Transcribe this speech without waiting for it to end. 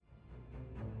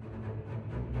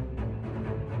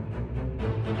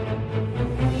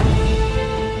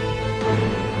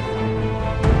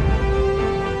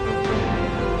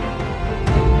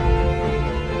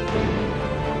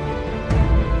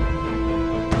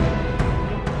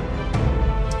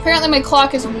Apparently my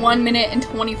clock is 1 minute and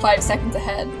 25 seconds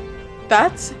ahead.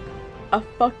 That's a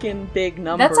fucking big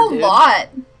number, That's a dude. lot.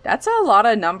 That's a lot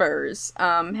of numbers.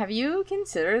 Have you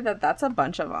considered that that's a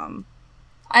bunch of them?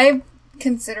 I've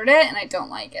considered it, and I don't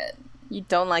like it. You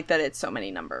don't like that it's so many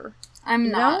number.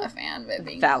 I'm not a fan of it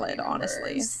being valid, numbers.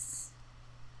 honestly.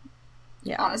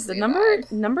 Yeah, honestly, the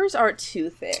numbers are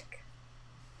too thick.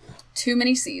 Too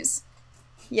many C's.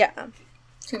 Yeah.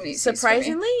 Too many C's.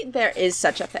 Surprisingly, there is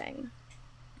such a thing.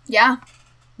 Yeah.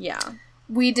 Yeah.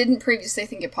 We didn't previously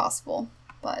think it possible,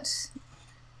 but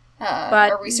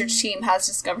our research team has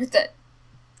discovered that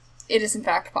it is in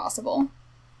fact possible.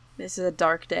 This is a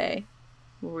dark day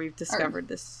where we've discovered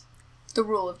this. The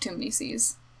rule of too many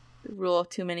C's. The rule of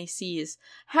too many C's.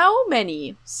 How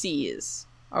many C's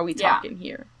are we talking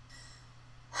here?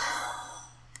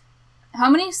 How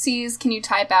many C's can you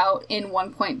type out in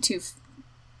 1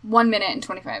 minute and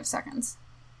 25 seconds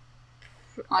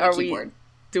on a keyboard?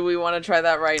 Do we want to try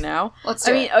that right now? Let's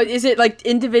do it. Is it like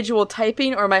individual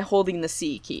typing, or am I holding the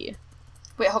C key?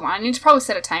 Wait, hold on. I need to probably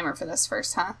set a timer for this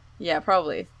first, huh? Yeah,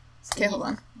 probably. Okay, hold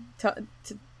on.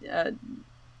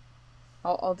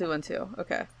 I'll do one too.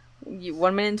 Okay.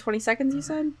 1 minute and 20 seconds, you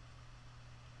said?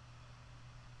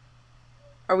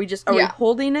 Are we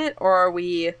holding it, or are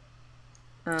we...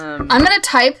 I'm gonna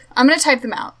type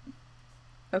them out.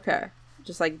 Okay.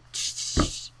 Just like...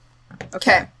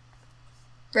 Okay.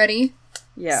 Ready?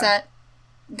 Yeah. Set.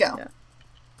 Go. Yeah.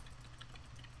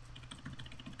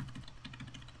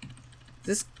 Is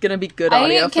this gonna be good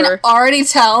audio for... I can already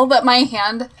tell that my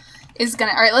hand is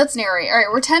gonna... Alright, let's narrate. Alright,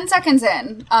 we're 10 seconds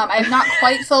in. I have not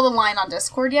quite filled a line on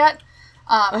Discord yet.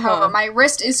 However, my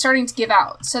wrist is starting to give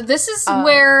out. So this is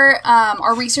where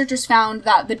our researchers found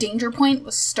that the danger point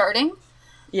was starting.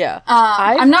 Yeah.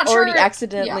 I'm not sure... already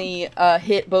accidentally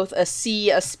hit both a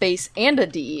C, a space, and a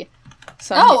D.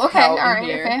 Oh, okay. Alright,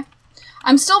 okay.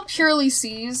 I'm still purely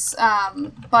C's,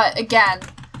 but again,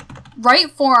 right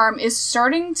form is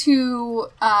starting to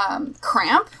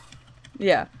cramp.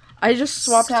 Yeah. I just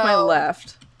swapped to my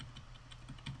left.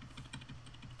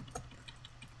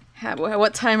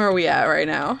 What time are we at right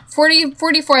now?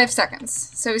 45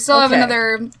 seconds. So we still have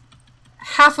another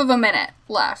half of a minute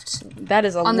left. That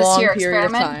is a long period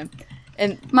of time.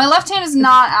 And my left hand is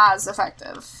not as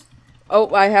effective.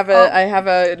 Oh, I have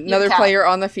another player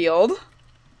on the field.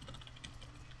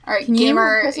 All right,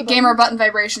 gamer button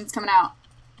vibrations coming out.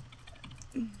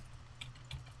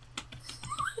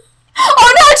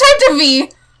 Oh no, I typed a V.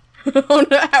 Oh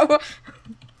no.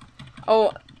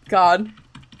 Oh god.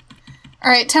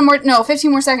 All right,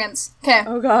 15 more seconds. Okay.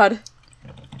 Oh god.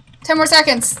 10 more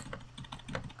seconds.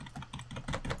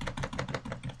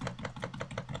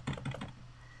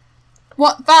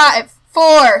 What? 5,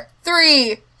 4,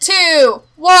 3, 2,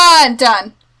 1.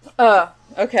 Done.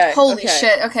 Okay. Holy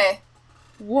shit. Okay.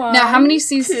 1. Now, how many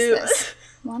C's 2. is this?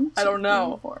 1, 2, I don't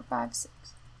know. 3, 4, 5,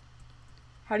 6.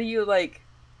 How do you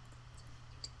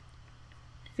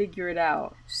figure it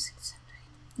out? 6, 7,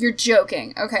 8. You're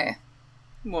joking. Okay.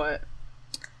 What?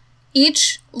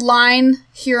 Each line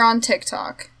here on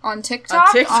TikTok. On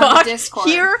Discord.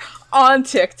 Here on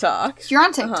TikTok. Here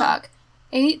on TikTok.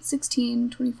 8,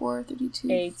 16, 24,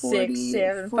 32, 8, 40, 6,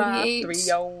 7, 48, 5, 3,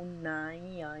 0,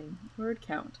 9. Word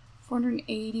count.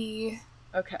 480.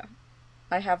 Okay.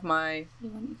 I have my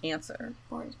answer.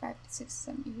 4, 5, 6,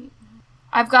 7, 8, 9.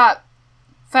 I've got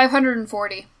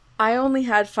 540. I only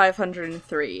had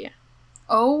 503.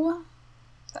 Oh,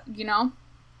 in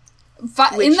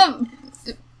the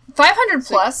 500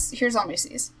 plus, here's all my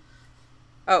C's.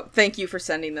 Oh, thank you for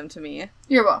sending them to me.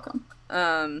 You're welcome.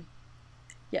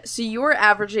 Yeah, so you're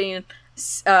averaging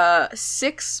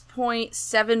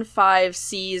 6.75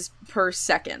 C's per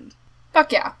second.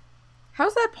 Fuck yeah.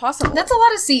 How's that possible? That's a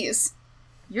lot of C's.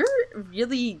 You're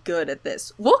really good at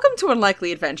this. Welcome to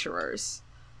Unlikely Adventurers.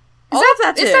 Is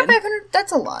that 500?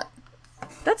 That's a lot.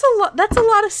 That's a lot. That's a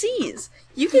lot of C's.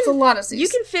 It's a lot of C's. You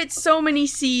can fit so many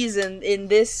C's in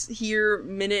this here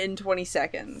minute and 20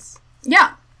 seconds.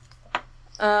 Yeah.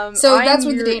 So that's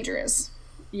what the danger is.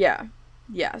 Yeah.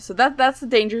 Yeah. So that's the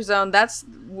danger zone. That's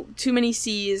too many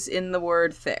C's in the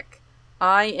word thick.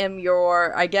 I am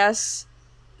your, I guess,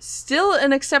 still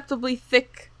an acceptably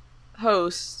thick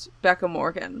host, Becca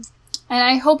Morgan. And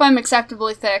I hope I'm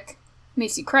acceptably thick,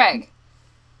 Macy Craig.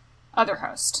 Other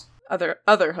host. Other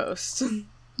host.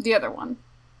 The other one.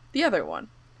 The other one.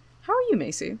 How are you,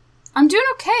 Macy? I'm doing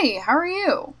okay. How are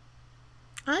you?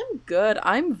 I'm good.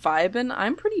 I'm vibing.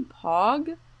 I'm pretty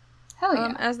pog. Hell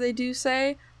yeah. As they do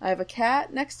say. I have a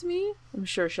cat next to me. I'm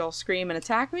sure she'll scream and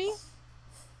attack me.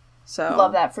 So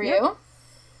love that for you.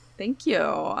 Thank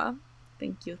you.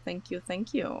 Thank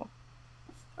you.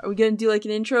 Are we gonna do like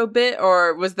an intro bit,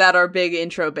 or was that our big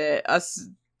intro bit? Us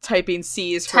typing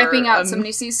C's for... Typing out so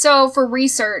many C's. So, for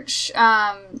research,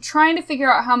 trying to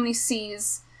figure out how many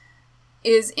C's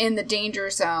is in the danger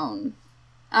zone.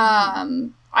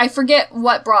 I forget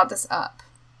what brought this up.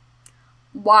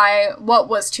 What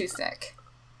was too thick?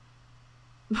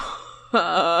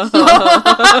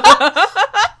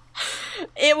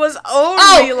 It was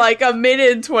only like a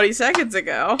minute and 20 seconds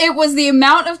ago. It was the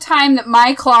amount of time that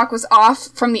my clock was off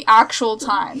from the actual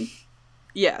time.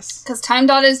 Yes. Because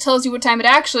time.is tells you what time it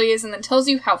actually is and then tells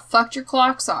you how fucked your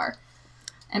clocks are.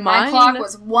 And my clock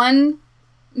was 1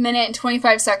 minute and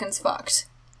 25 seconds fucked.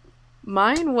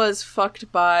 Mine was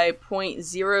fucked by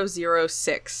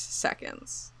 0.006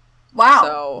 seconds.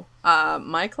 Wow. So,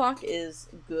 my clock is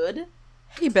good.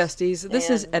 Hey besties, this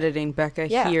is Editing Becca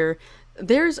here.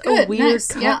 There's a weird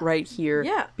cut right here.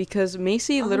 Yeah. Because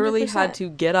Macy literally 100%. had to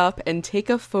get up and take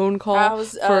a phone call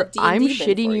for, D&D I'm been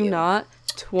shitting for you you. not,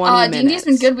 20 minutes. D&D's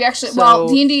been good. We actually,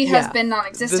 D&D has been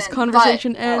non-existent. This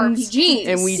conversation but ends, RPGs,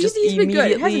 and we just D&D's been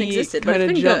good. It hasn't immediately existed, but kind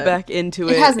it's of been jump good. back into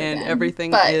It it, hasn't and been,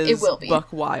 everything but is it will be.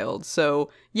 buck wild. So,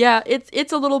 yeah,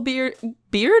 it's a little beard?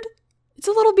 It's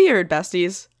a little beard,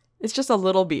 besties. It's just a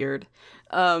little beard.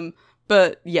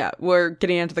 But, yeah, we're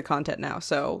getting into the content now,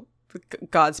 so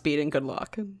Godspeed and good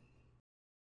luck.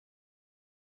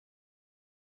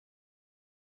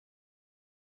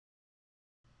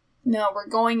 No, we're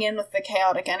going in with the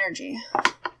chaotic energy.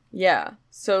 Yeah.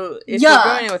 So if we're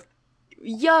going in with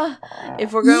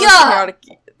if we're going with chaotic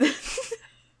if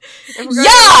we're going with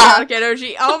chaotic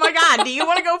energy, oh my god, do you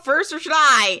want to go first or should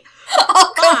I?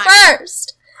 I'll go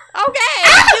first. Okay,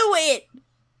 do it.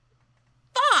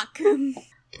 Fuck.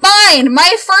 Fine.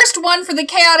 My first one for the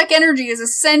chaotic energy is a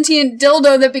sentient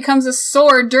dildo that becomes a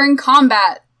sword during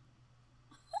combat.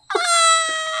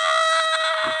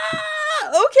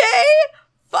 Okay.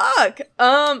 Fuck.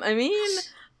 I mean,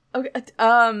 okay.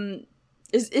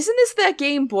 Isn't this that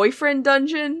game Boyfriend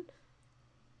Dungeon?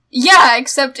 Yeah,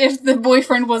 except if the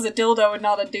boyfriend was a dildo and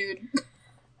not a dude.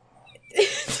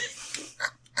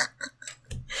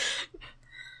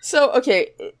 So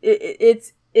okay,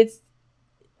 it's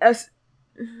a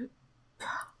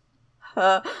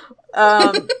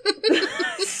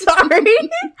sorry.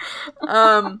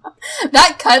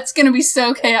 That cut's gonna be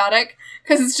so chaotic.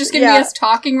 Because it's just gonna be us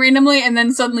talking randomly and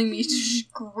then suddenly me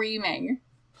screaming.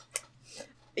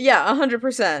 Yeah,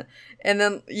 100%. And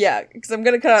then, because I'm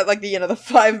gonna cut out, like, the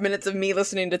 5 minutes of me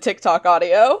listening to TikTok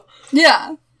audio.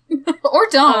 Yeah. Or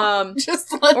don't.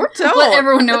 Just let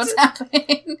everyone know what's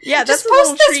happening. Yeah, just that's post a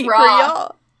little this treat raw. for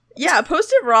y'all. Yeah,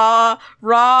 post it raw,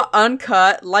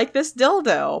 uncut, like this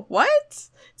dildo. What?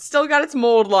 It's still got its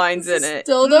mold lines in it.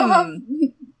 Dildo have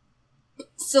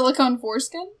silicone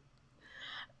foreskin?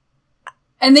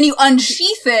 And then you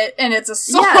unsheath it, and it's a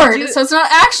sword, so it's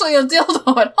not actually a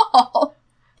dildo at all.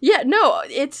 Yeah, no,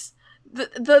 it's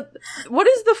the what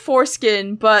is the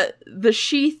foreskin but the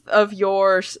sheath of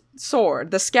your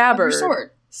sword, the scabbard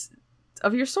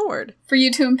of your sword, for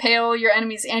you to impale your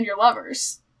enemies and your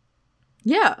lovers.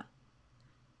 Yeah,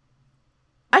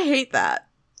 I hate that.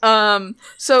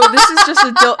 So this is just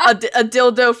a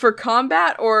dildo for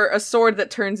combat, or a sword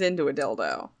that turns into a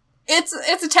dildo.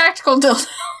 It's a tactical dildo.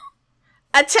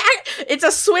 It's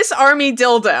a Swiss Army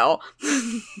dildo.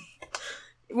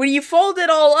 When you fold it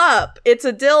all up, it's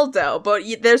a dildo, but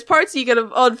there's parts you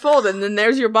can unfold, and then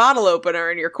there's your bottle opener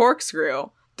and your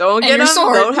corkscrew. Don't get them.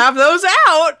 Don't have those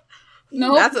out.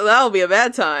 No, that'll be a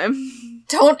bad time.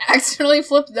 Don't accidentally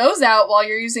flip those out while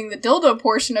you're using the dildo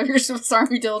portion of your Swiss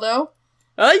Army dildo.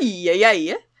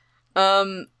 Yeah.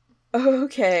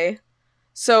 Okay.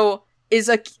 So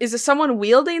is someone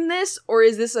wielding this, or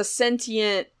is this a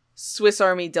sentient Swiss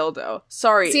Army dildo?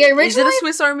 Sorry. See, originally, is it a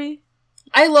Swiss Army?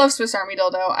 I love Swiss Army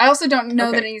dildo. I also don't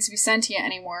know that it needs to be sentient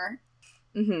anymore.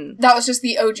 Mm-hmm. That was just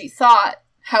the OG thought.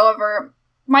 However,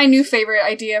 my new favorite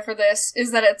idea for this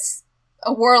is that it's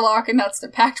a warlock, and that's the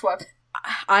pact weapon.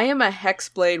 I am a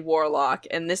Hexblade warlock,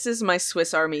 and this is my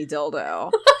Swiss Army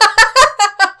dildo.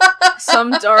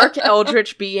 Some dark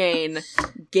eldritch being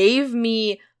gave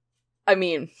me a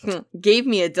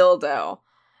dildo,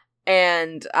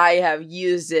 and I have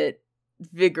used it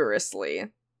vigorously.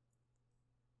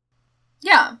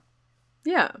 Yeah.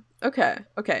 Yeah. Okay.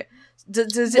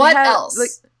 Does it what have, else? Like,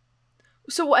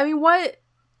 so I mean, what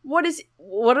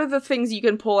are the things you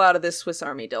can pull out of this Swiss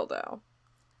Army dildo?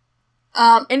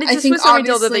 And it's a Swiss Army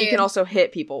dildo that you can also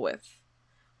hit people with.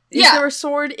 Is there a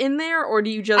sword in there, or do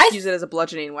you just use it as a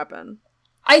bludgeoning weapon?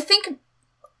 I think,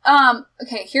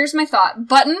 okay, here's my thought.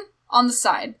 Button on the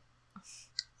side.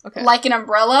 Okay. Like an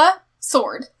umbrella,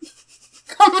 sword.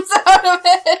 Comes out of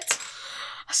it.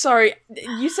 Sorry,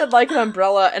 you said like an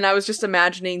umbrella, and I was just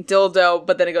imagining dildo,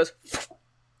 but then it goes...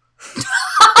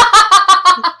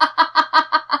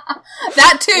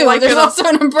 That too! Like There's also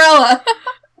an umbrella!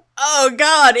 Oh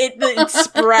god, it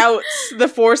sprouts. The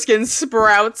foreskin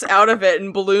sprouts out of it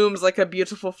and blooms like a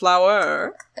beautiful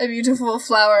flower. A beautiful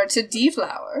flower to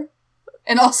deflower.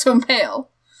 And also pale.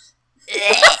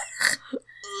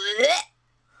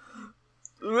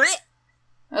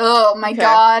 Oh my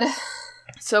god.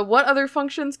 So what other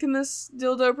functions can this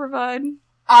dildo provide?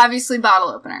 Obviously bottle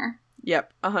opener.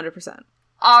 Yep, 100%.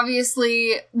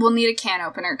 Obviously, we'll need a can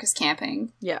opener, because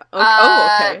camping. Yeah.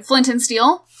 Okay. Flint and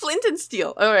steel. Flint and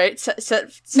steel. Alright,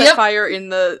 set Yep. fire in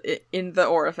the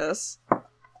orifice.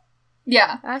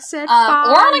 Yeah. I said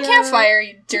fire. Or on a campfire,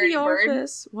 you dirty bird.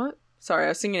 Orifice. What? Sorry, I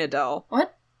was singing Adele.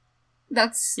 What?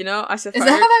 That's... You know, I set Is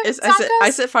fire. that how that song I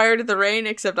goes? set fire to the rain,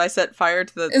 except I set fire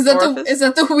to the orifice. Is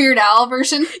that the Weird Al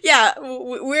version? Yeah,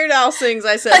 Weird Al sings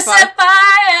I set I fire. set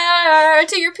fire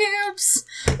to your pubes.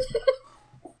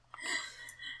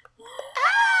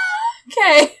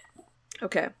 Okay.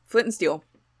 Okay, flint and steel.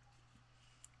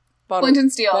 Flint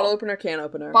and steel. Bottle opener, can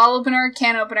opener. Bottle opener,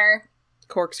 can opener.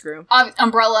 Corkscrew.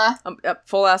 Umbrella.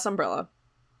 Full ass umbrella.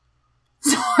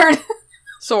 Sword.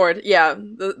 Sword, yeah.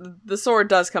 The sword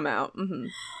does come out. Mm-hmm.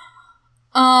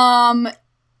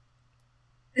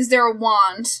 Is there a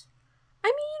wand? I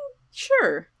mean,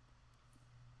 sure.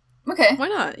 Okay. Why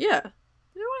not? Yeah.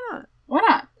 Why not? Why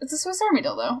not? It's a Swiss Army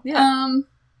dildo. Yeah.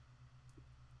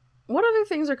 What other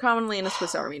things are commonly in a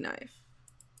Swiss Army knife?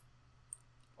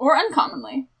 Or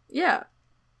uncommonly. Yeah.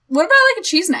 What about, like, a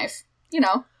cheese knife? You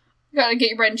know. You gotta get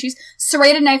your bread and cheese.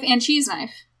 Serrated knife and cheese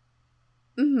knife.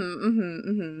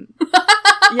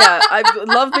 Yeah, I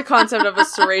love the concept of a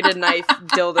serrated knife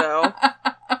dildo.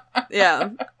 Yeah.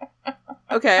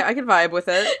 Okay, I can vibe with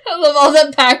it. I love all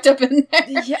that packed up in there.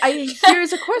 Yeah,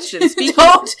 here's a question.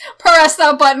 Don't press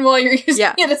that button while you're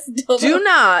using it as a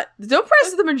dildo. Don't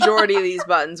press the majority of these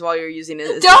buttons while you're using it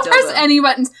as Don't a dildo. press any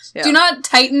buttons. Yeah. Do not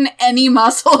tighten any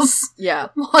muscles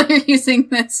while you're using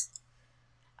this.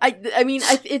 I mean,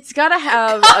 it's gotta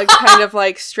have a kind of,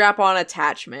 like, strap-on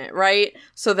attachment, right?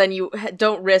 So then you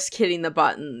don't risk hitting the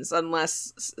buttons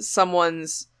unless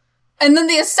someone's... And then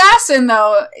the assassin,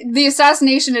 though, the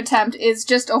assassination attempt is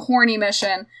just a horny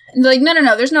mission. And they're like, no,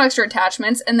 there's no extra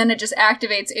attachments. And then it just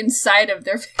activates inside of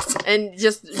their victim. And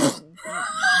just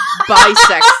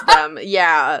bisects them.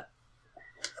 Yeah.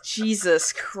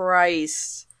 Jesus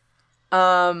Christ.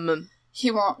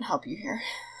 He won't help you here.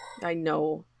 I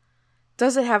know.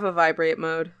 Does it have a vibrate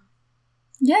mode?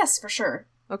 Yes, for sure.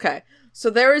 Okay.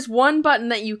 So there is one button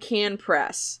that you can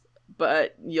press,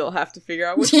 but you'll have to figure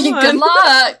out which one. Good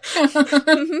luck!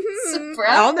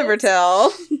 I'll never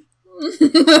tell.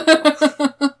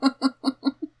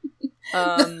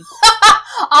 All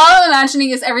I'm imagining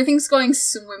is everything's going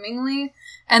swimmingly,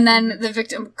 and then the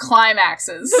victim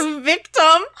climaxes. The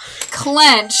victim?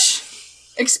 Clench.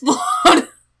 Explode.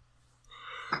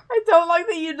 I don't like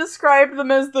that you described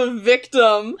them as the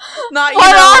victim. Not,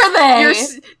 what are they?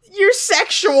 Your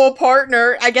sexual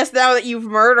partner, I guess now that you've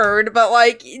murdered, but,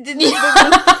 like,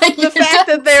 the fact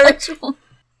that they're... Sexual.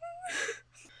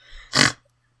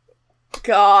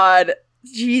 God.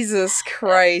 Jesus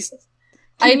Christ.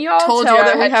 Can you all told tell you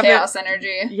that I had chaos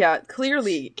energy. Yeah,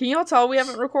 clearly. Can you all tell we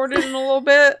haven't recorded in a little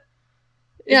bit?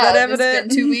 Is that evident?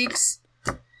 It's been 2 weeks.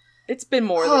 It's been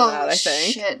more than that, I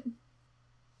think. Shit.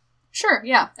 Sure,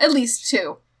 yeah. At least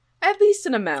 2. At least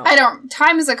an amount.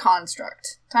 Time is a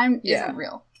construct. Time isn't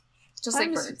real. Just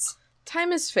like birds.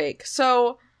 Time is fake.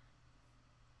 So,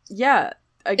 yeah.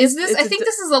 I think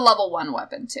this is a level 1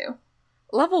 weapon, too.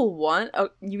 Level 1? Oh,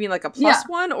 you mean like a plus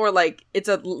 1? Or like, it's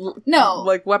a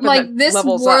like weapon like that this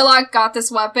levels warlock up? got this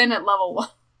weapon at level 1.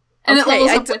 And it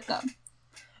levels up with them.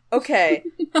 Okay.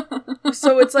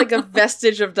 So it's like a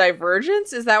vestige of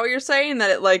divergence? Is that what you're saying? That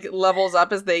it, like, levels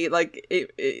up as they, like,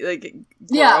 it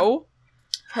grow? Yeah.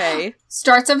 Okay.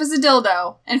 Starts up as a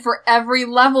dildo, and for every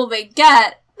level they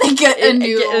get an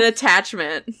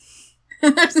attachment.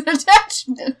 There's an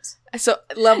attachment. So,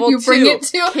 level 2,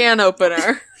 can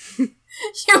opener.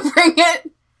 You bring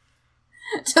it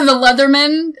to the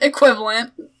Leatherman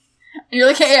equivalent, and you're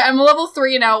like, hey, I'm a level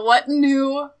 3 now, what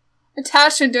new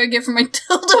attachment do I get for my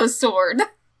dildo sword?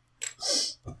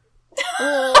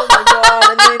 Oh my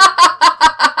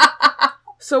god.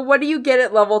 So what do you get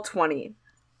at level 20?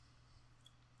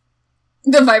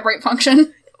 The vibrate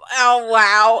function. Oh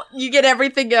wow. You get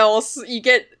everything else. You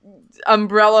get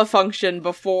umbrella function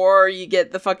before you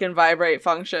get the fucking vibrate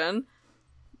function.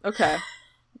 Okay.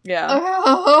 Yeah.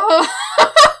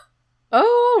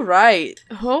 Oh, right.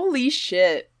 Holy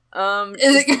shit.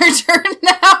 Is it your turn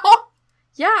now?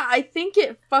 Yeah, I think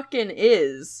it fucking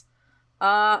is.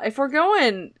 If we're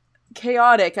going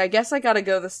chaotic, I guess I gotta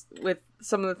go with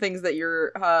some of the things that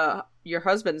your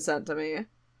husband sent to me.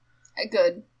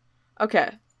 Good. Okay.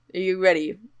 Are you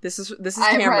ready? This is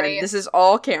I'm Cameron. ready. This is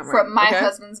all Cameron. From my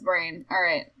husband's brain. All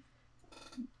right.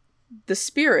 The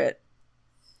spirit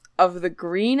of the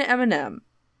green M&M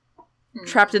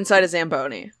trapped inside a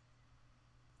Zamboni.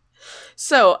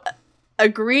 So, a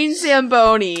green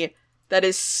Zamboni that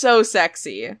is so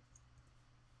sexy.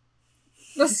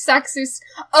 The sexiest...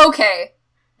 Okay.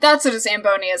 That's what a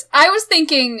Zamboni is. I was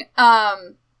thinking,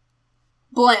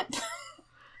 blimp.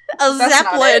 A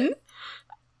Zeppelin.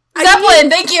 Zeppelin,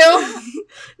 thank you!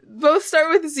 Both start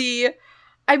with Z.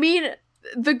 I mean,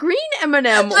 the green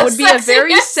M&M would be a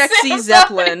very sexy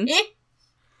Zeppelin.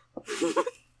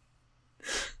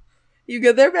 You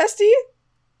good there, bestie?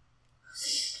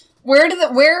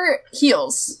 Where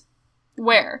heels?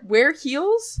 Where? Where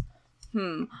heels?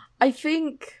 I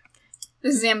think...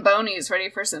 The Zamboni is ready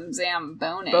for some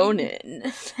Zamboning. Bonin.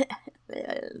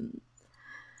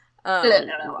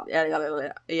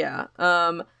 Yeah.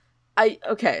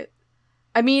 Okay.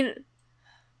 I mean,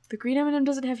 the green M&M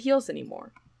doesn't have heels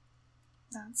anymore.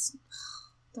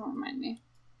 Don't remind me.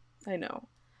 I know.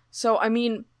 So, I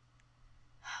mean,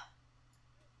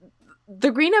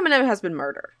 the green M&M has been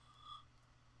murdered.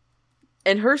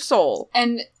 And her soul...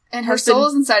 And her soul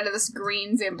is inside of this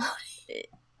green Zamboni.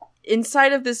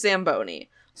 Inside of this Zamboni.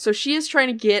 So she is trying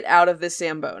to get out of this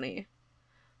Zamboni.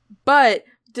 But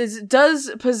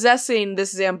does possessing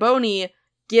this Zamboni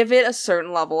give it a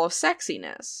certain level of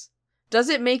sexiness? Does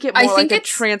it make it more like a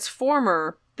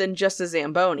transformer than just a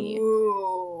Zamboni?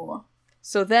 Ooh.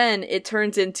 So then it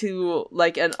turns into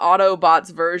like an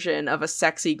Autobots version of a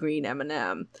sexy green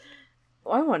M&M.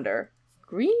 Oh, I wonder.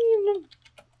 Green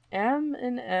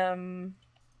M&M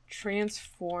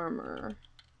transformer.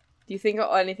 Do you think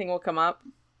anything will come up?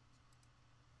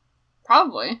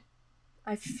 Probably.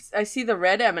 I see the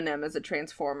red M&M as a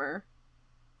transformer.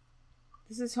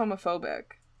 This is homophobic.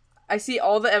 I see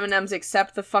all the M&Ms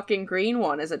except the fucking green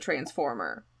one as a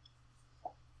transformer.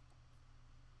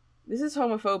 This is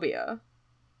homophobia.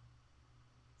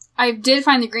 I did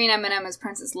find the green M&M as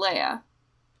Princess Leia.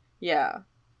 Yeah.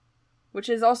 Which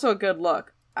is also a good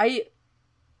look. I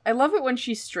love it when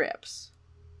she strips.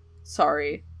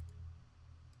 Sorry.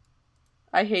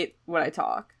 I hate when I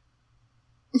talk.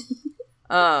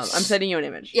 I'm sending you an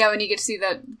image. Yeah, when you get to see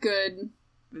that good...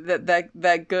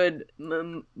 That good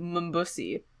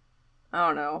mbussy. I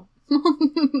don't know.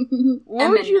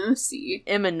 Emanusi.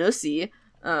 Emanusi.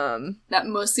 That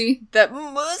mussy. That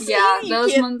mussy. Yeah,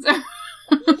 those ones are...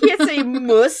 You can't say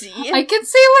mussy. I can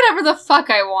say whatever the fuck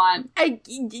I want.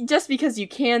 Just because you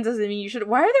can doesn't mean you should.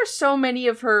 Why are there so many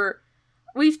of her?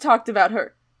 We've talked about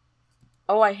her.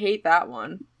 Oh, I hate that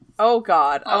one. Oh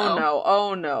god. Uh-oh. Oh no.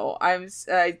 Oh no. I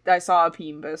saw a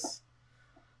Peembus.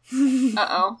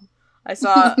 Uh-oh. I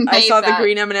saw the that.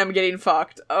 green M&M getting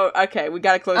fucked. Oh, okay. We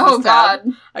gotta close Oh this tab.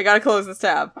 god. I gotta close this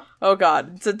tab. Oh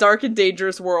god. It's a dark and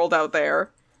dangerous world out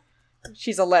there.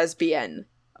 She's a lesbian.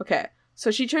 Okay.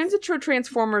 So she turns into a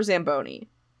Transformer Zamboni.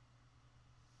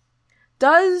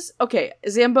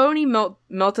 Zamboni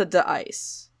melted the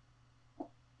ice?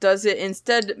 Does it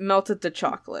instead melted the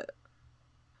chocolate?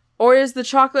 Or is the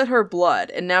chocolate her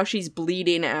blood, and now she's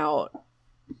bleeding out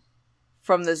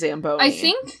from the Zamboni? I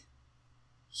think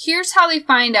here's how they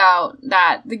find out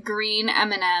that the green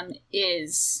M&M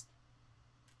is,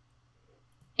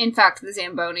 in fact, the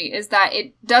Zamboni, is that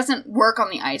it doesn't work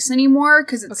on the ice anymore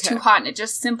because it's too hot and it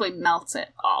just simply melts it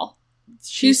all.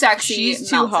 She's sexy. She's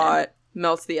too hot.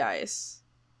 Melts the ice.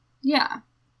 Yeah.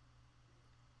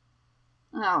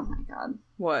 Oh my god.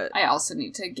 What? I also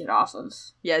need to get off of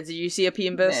Yeah, did you see a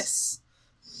Peembus? this.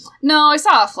 No, I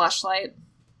saw a fleshlight.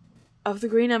 Of the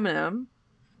green M&M?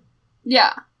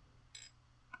 Yeah.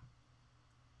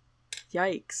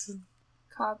 Yikes.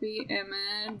 Copy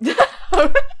image.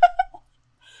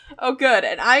 Oh, good.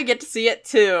 And I get to see it,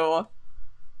 too.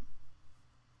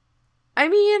 I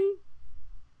mean,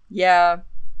 yeah.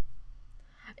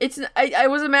 I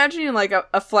was imagining, like, a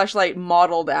fleshlight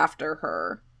modeled after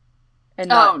her. And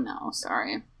not, oh, no.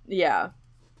 Sorry. Yeah.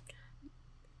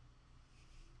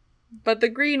 But the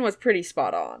green was pretty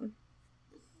spot on.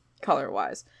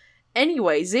 Color-wise.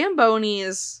 Anyway,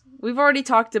 Zambonis, we've already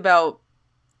talked about,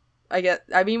 I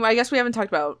guess we haven't talked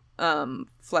about,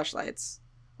 fleshlights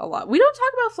a lot. We don't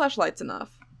talk about fleshlights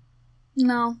enough.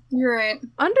 No, you're right.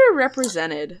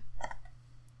 Underrepresented.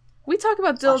 We talk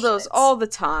about dildos all the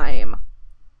time.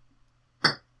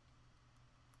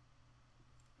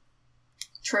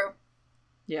 True.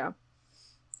 Yeah.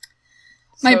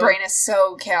 My brain is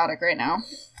so chaotic right now.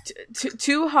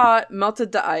 Too hot,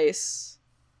 melted the ice.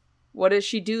 What does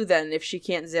she do then if she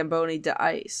can't Zamboni the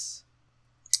ice?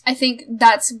 I think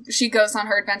she goes on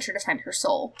her adventure to find her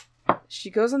soul. She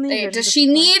goes on the adventure. Does she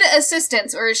need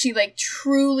assistance, or is she, like,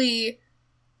 truly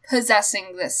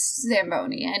possessing this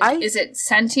Zamboni? And is it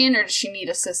sentient, or does she need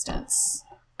assistance?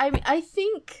 I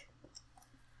think...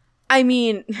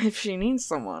 if she needs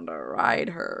someone to ride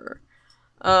her,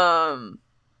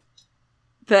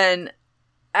 then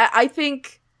I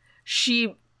think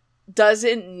she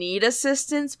doesn't need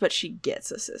assistance, but she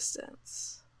gets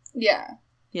assistance. Yeah.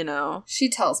 You know? She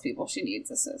tells people she needs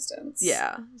assistance.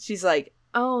 Yeah. She's like,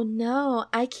 oh no,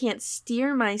 I can't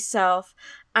steer myself.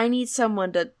 I need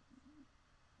someone to...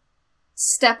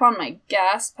 step on my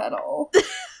gas pedal.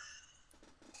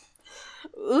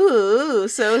 Ooh,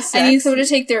 so sexy. I need someone to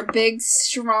take their big,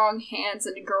 strong hands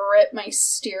and grip my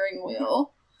steering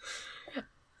wheel.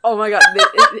 Oh my god.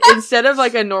 Instead of,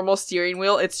 like, a normal steering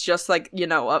wheel, it's just, like, you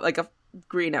know, like a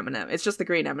green M&M. It's just the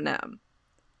green M&M.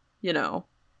 You know?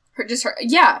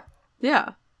 Yeah.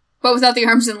 Yeah. But without the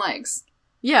arms and legs.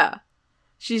 Yeah.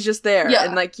 She's just there. Yeah.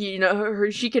 And, like, you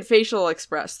know, she could facial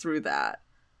express through that.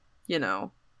 You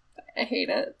know? I hate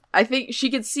it. I think she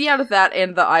could see out of that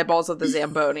and the eyeballs of the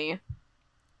Zamboni,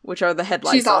 which are the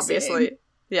headlights, she's all obviously. Seeing.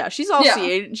 Yeah, she's all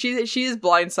seeing. She is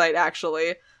blind sight,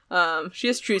 actually. She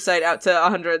has true sight out to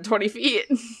 120 feet.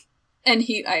 And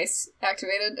heat ice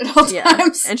activated at all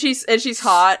times. And she's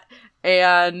hot.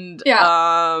 And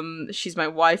she's my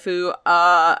waifu.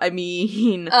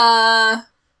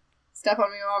 Step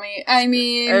on me,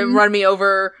 mommy. Run me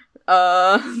over.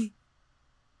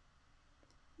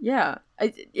 Yeah.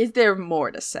 Is there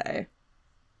more to say?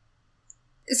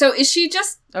 So is she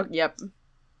just... Oh, yep.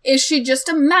 Is she just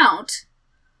a mount?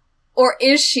 Or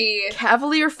is she...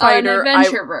 Cavalier Fighter. An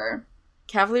adventurer?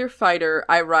 Cavalier Fighter,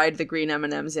 I ride the green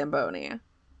M&M Zamboni.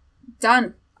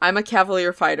 Done. I'm a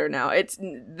Cavalier Fighter now.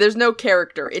 There's no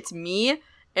character. It's me,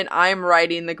 and I'm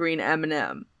riding the green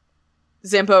M&M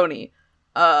Zamboni.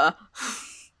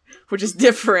 Which is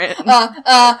different.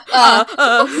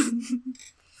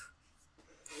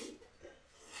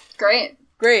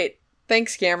 Great.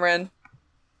 Thanks, Cameron.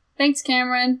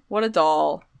 What a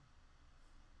doll.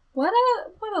 What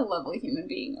a lovely human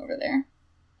being over there.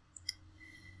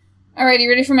 Alright, you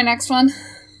ready for my next one?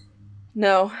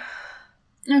 No.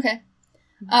 Okay.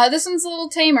 This one's a little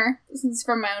tamer. This one's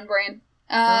from my own brain.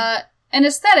 An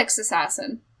aesthetics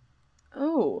assassin.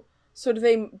 Oh. So do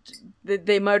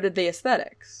they murder the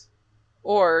aesthetics?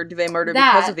 Or do they murder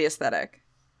because of the aesthetic?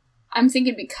 I'm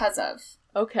thinking because of.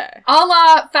 Okay. A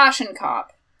la Fashion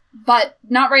Cop. But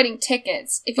not writing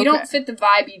tickets. If you don't fit the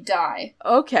vibe, you die.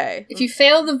 Okay. If you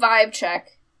fail the vibe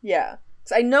check. Yeah.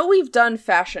 So I know we've done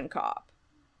Fashion Cop.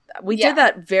 We did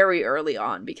that very early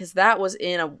on because that was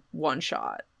in a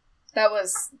one-shot. That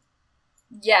was...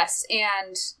 Yes,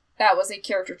 and that was a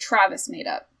character Travis made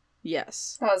up.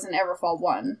 Yes. That was an Everfall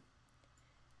 1.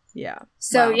 Yeah.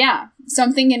 So, yeah.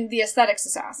 Something in the aesthetics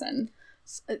assassin.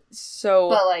 So...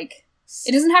 But, like,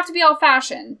 it doesn't have to be all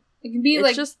fashion. It can be,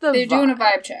 like, just they're doing a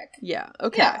vibe check. Yeah,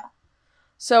 okay. Yeah.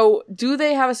 So, do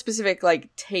they have a specific,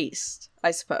 like, taste,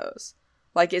 I suppose?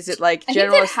 Like, is it, like,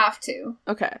 general... I think they have to.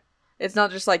 Okay. It's not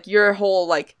just, like, your whole,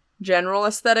 like, general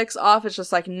aesthetics off. It's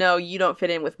just like, no, you don't fit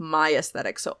in with my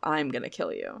aesthetic, so I'm gonna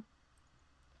kill you.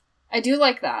 I do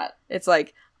like that. It's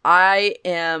like, I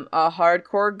am a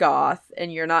hardcore goth,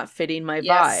 and you're not fitting my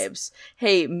vibes.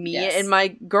 Hey, me and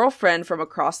my girlfriend from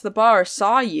across the bar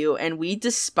saw you, and we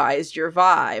despised your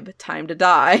vibe. Time to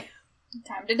die.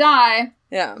 Time to die.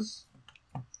 Yeah.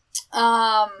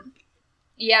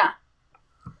 Yeah.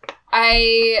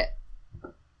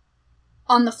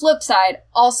 On the flip side,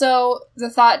 also, the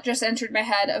thought just entered my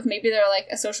head of maybe they're, like,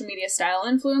 a social media style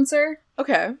influencer.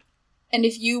 Okay. And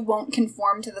if you won't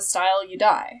conform to the style, you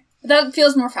die. But that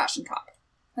feels more Fashion Cop.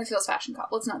 That feels Fashion Cop.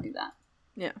 Let's not do that.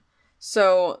 Yeah.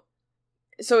 So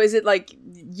is it like,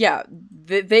 yeah,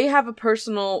 they have a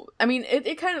personal, I mean,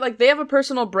 it kind of like, they have a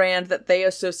personal brand that they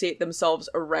associate themselves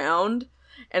around,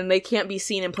 and they can't be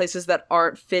seen in places that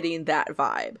aren't fitting that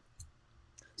vibe.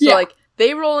 So, like,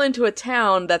 they roll into a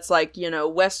town that's like, you know,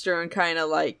 Western kind of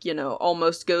like, you know,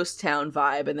 almost ghost town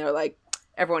vibe, and they're like,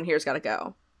 everyone here's gotta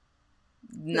go.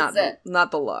 Not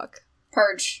the look.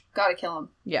 Purge. Gotta kill him.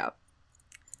 Yeah.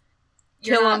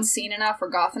 You're not seen enough or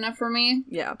goth enough for me.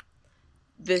 Yeah.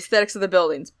 The aesthetics of the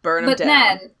buildings. Burn them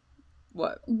down. But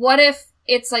then... What if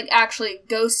it's, like, actually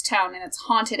ghost town and it's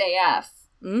haunted AF?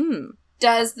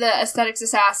 Does the aesthetics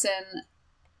assassin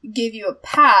give you a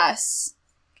pass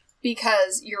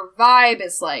because your vibe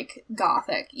is, like,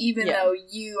 gothic, even though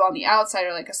you on the outside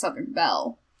are, like, a Southern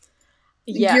belle?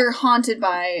 Yeah. You're haunted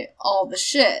by all the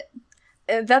shit.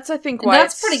 That's, I think, why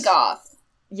that's pretty goth.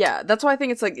 Yeah, that's why I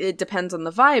think it's, like, it depends on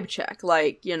the vibe check.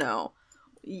 Like, you know,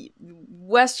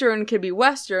 Western could be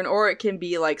Western, or it can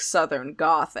be, like, Southern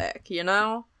Gothic, you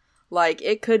know? Like,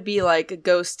 it could be, like, a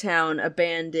ghost town,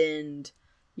 abandoned,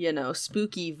 you know,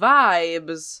 spooky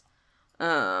vibes,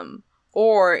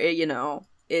 or, you know,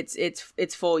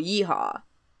 it's full yeehaw.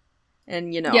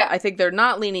 And, you know, I think they're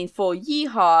not leaning full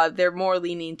yeehaw, they're more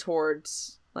leaning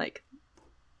towards, like,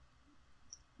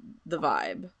 the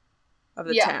vibe of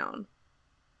the town.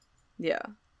 Yeah.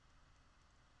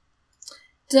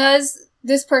 Does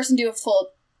this person do a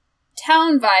full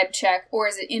town vibe check, or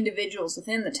is it individuals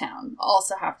within the town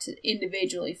also have to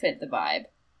individually fit the vibe?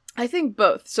 I think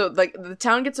both. So, like, the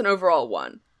town gets an overall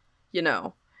 1, you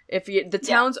know. If the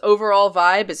town's overall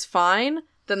vibe is fine,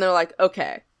 then they're like,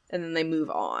 okay, and then they move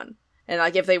on. And,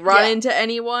 like, if they run into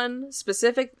anyone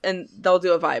specific, and they'll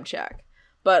do a vibe check.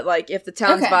 But, like, if the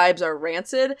town's vibes are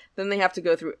rancid, then they have to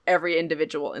go through every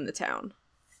individual in the town.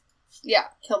 Yeah,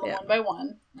 kill them one by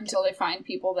one until they find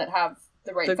people that have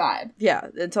the right vibe. Yeah,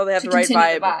 until they have the right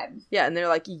vibe. Yeah, and they're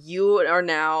like, you are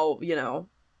now, you know,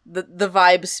 the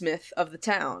vibe smith of the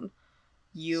town.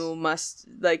 You must,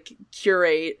 like,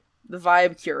 curate the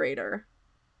vibe curator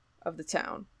of the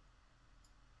town.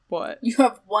 What? You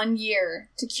have 1 year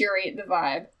to curate the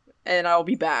vibe. And I'll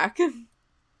be back.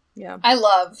 Yeah. I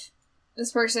love.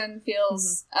 This person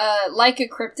feels like a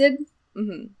cryptid.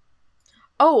 Mm-hmm.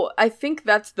 Oh, I think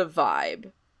that's the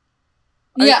vibe.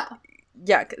 Yeah.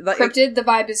 Like, cryptid, the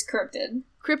vibe is cryptid.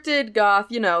 Cryptid, goth,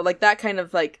 you know, like that kind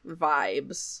of, like,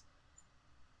 vibes.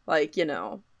 Like, you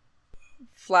know,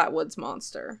 Flatwoods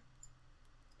Monster.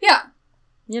 Yeah.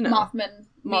 You know. Mothman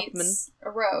meets a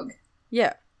rogue.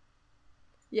 Yeah.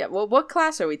 Yeah, well, what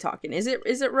class are we talking? Is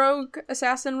it rogue,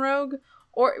 assassin, rogue?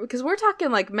 Or, because we're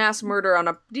talking, like, mass murder on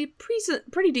a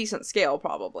pretty decent scale,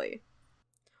 probably.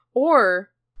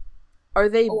 Or are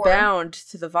they bound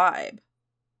to the vibe?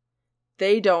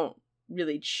 They don't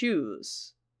really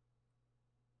choose.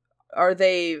 Are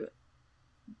they,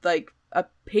 like, a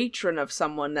patron of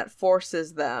someone that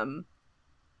forces them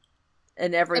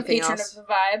and everything else? A patron of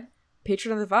the vibe.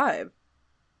 Patron of the vibe.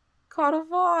 Caught a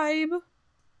vibe.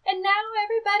 And now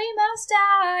everybody must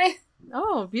die.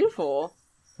 Oh, beautiful.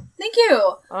 Thank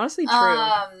you. Honestly, true.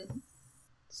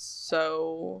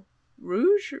 So,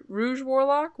 Rouge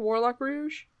Warlock? Warlock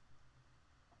Rouge?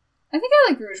 I think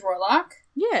I like Rouge Warlock.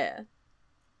 Yeah.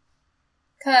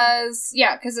 Cause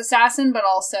assassin, but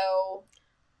also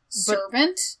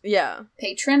servant. Yeah.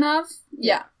 Patron of.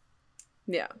 Yeah.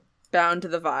 Yeah. Bound to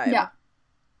the vibe. Yeah.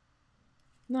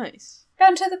 Nice.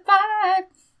 Bound to the vibe.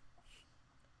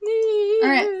 Neat.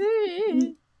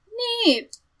 Alright.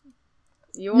 Neat.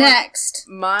 You want next.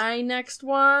 My next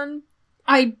one?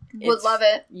 I would love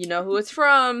it. You know who it's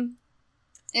from.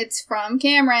 It's from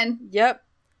Cameron. Yep.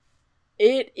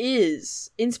 It is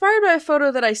inspired by a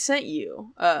photo that I sent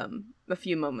you a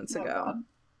few moments ago.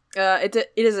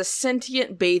 It is a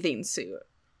sentient bathing suit.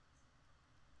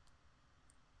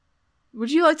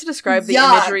 Would you like to describe the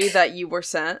imagery that you were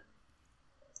sent?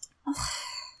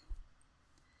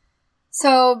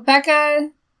 So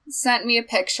Becca sent me a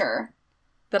picture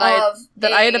that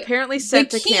I had apparently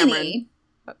sent to Cameron.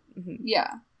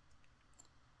 Yeah.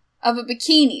 Of a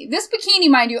bikini. This bikini,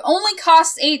 mind you, only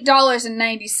costs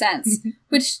 $8.90,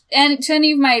 which, and to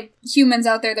any of my humans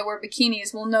out there that wear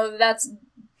bikinis will know that that's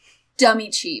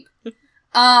dummy cheap.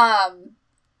 It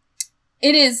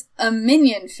is a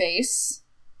minion face,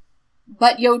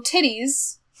 but your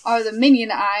titties are the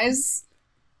minion eyes,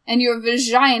 and your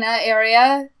vagina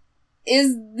area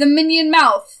is the minion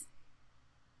mouth.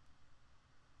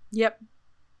 Yep.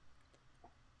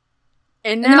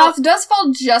 And the mouth does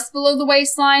fall just below the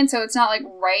waistline, so it's not, like,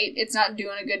 right. It's not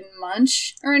doing a good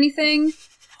munch or anything.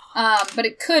 But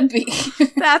it could be.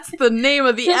 That's the name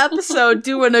of the episode,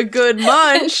 doing a good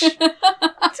munch.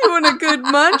 Doing a good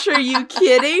munch? Are you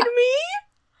kidding me?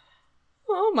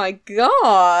 Oh my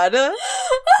god.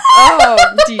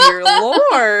 Oh, dear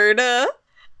lord.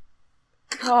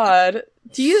 God.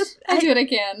 I do what I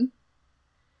can.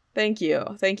 Thank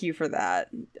you. Thank you for that.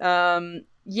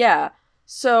 Yeah.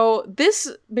 So, this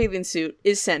bathing suit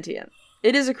is sentient.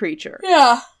 It is a creature.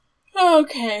 Yeah.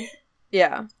 Okay.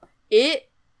 Yeah. It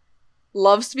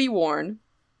loves to be worn.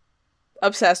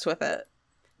 Obsessed with it.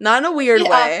 Not in a weird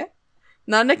way.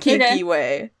 Not in a kinky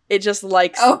way. It just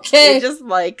likes it. It just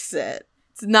likes it.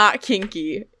 It's not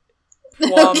kinky.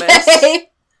 Promise.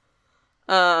 Okay.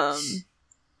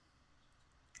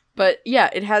 But yeah,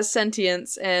 it has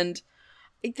sentience, and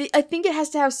I think it has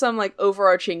to have some, like,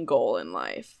 overarching goal in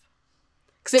life.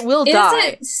 Because it will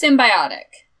die. Is it symbiotic?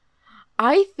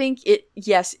 I think it,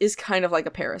 yes, is kind of like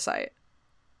a parasite.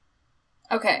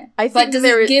 Okay. I think but does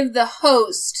it give the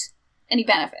host any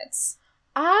benefits?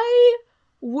 I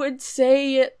would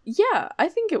say, yeah, I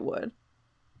think it would.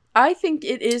 I think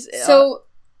it is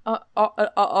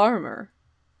armor.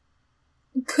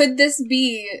 Could this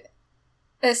be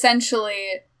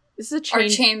essentially this is our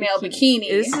chainmail bikini?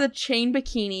 This is a chain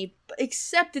bikini,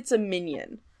 except it's a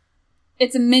minion.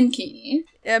 It's a minkini.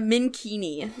 A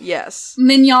minkini, yes.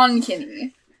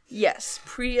 Minyonkini. Yes,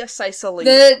 precisely.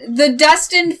 The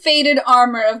destined fated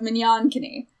armor of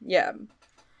Minyonkini. Yeah.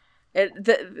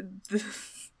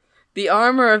 The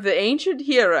armor of the ancient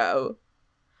hero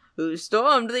who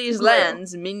stormed these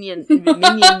lands minions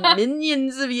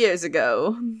of years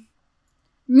ago.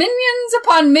 Minions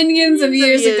upon minions of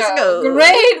years ago.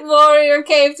 Great warrior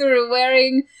came through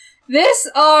wearing this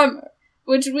armor,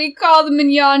 which we call the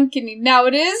Minyonkini. Now,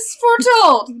 it is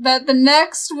foretold that the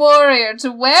next warrior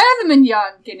to wear the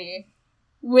Minyonkini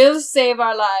will save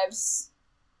our lives.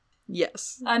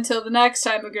 Yes. Until the next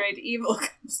time a great evil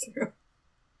comes through.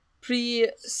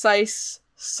 Precisely.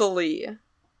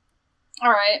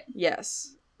 Alright.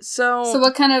 Yes. So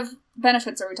what kind of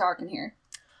benefits are we talking here?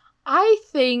 I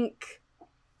think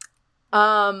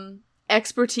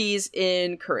expertise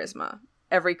in charisma.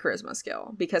 Every charisma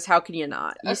skill. Because how can you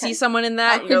not? You see someone in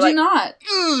that, how could you not?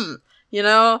 You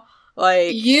know?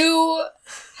 Like, you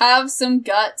have some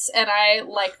guts, and I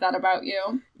like that about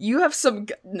you. You have some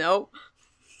no.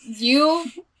 You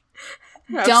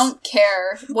don't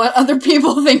care what other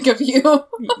people think of you. you have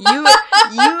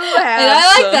and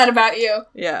I like that about you.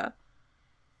 Yeah.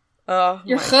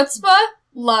 Your chutzpah?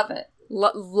 Love it.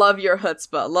 Love your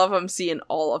chutzpah. Love I'm seeing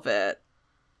all of it.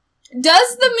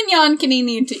 Does the Minyonkini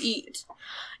need to eat?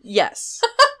 Yes.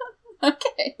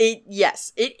 Okay.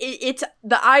 It's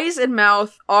the eyes and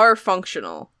mouth are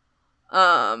functional.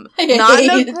 Not in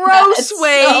a gross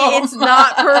way. So it's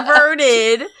not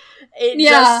perverted. It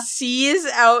just sees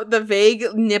out the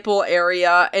vague nipple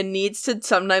area and needs to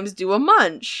sometimes do a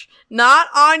munch. Not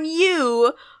on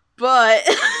you, but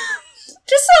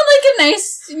just sound like a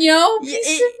nice,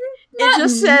 it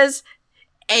just says,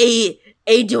 hey,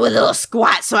 do a little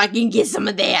squat so I can get some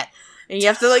of that. And you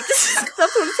have to, like, that's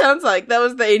what it sounds like. That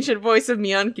was the ancient voice of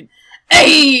Mionkin.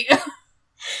 Hey!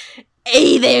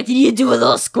 Hey there, can you do a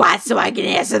little squat so I can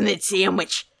have some of that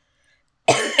sandwich?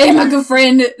 Hey, my good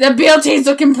friend, that BLT's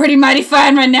looking pretty mighty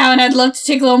fine right now, and I'd love to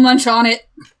take a little munch on it.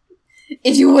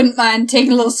 If you wouldn't mind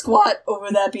taking a little squat over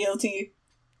that BLT.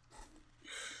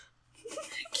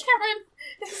 Cameron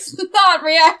is not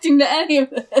reacting to any of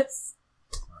this.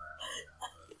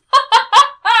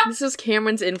 This is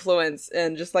Cameron's influence,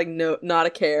 and just, like, no, not a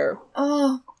care.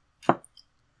 Oh.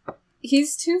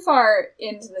 He's too far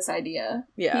into this idea.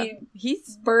 Yeah.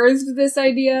 He's birthed this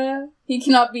idea. He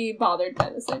cannot be bothered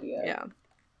by this idea. Yeah.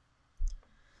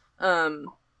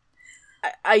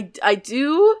 I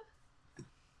do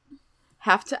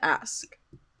have to ask.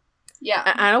 Yeah.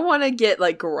 I don't want to get,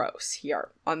 like, gross here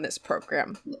on this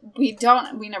program. We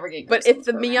never get gross. But if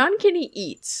the Minyonkini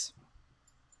eats.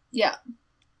 Yeah.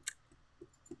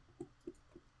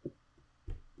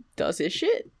 Does his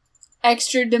shit.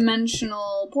 Extra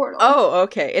dimensional portal. Oh,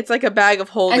 okay. It's like a bag of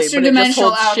holding, extra but it just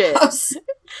holds outhouse.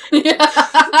 shit.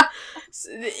 Yeah.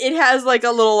 It has like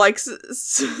a little like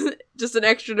just an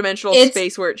extra dimensional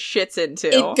space where it shits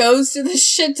into. It goes to the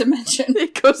shit dimension.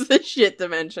 It goes to the shit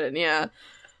dimension. Yeah.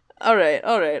 All right.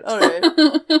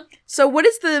 So, what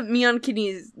is the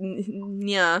Minyonkini's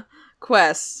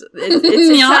quest?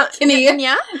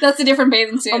 Minyonkini. That's a different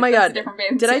bathing suit. Oh my god!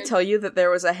 Did I tell you that there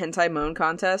was a hentai moan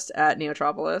contest at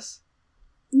Neotropolis?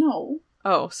 No.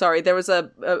 Oh, sorry. There was an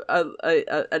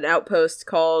outpost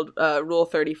called Rule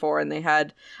 34, and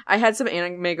I had some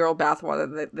anime girl bathwater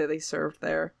that they served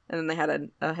there, and then they had a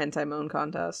hentai moan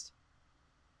contest.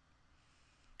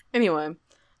 Anyway,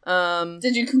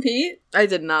 did you compete? I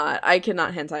did not. I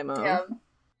cannot hentai moan. Yeah.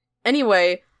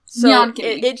 Anyway, so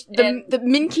the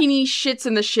Minkini shits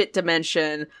in the shit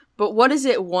dimension, but what does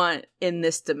it want in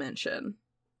this dimension?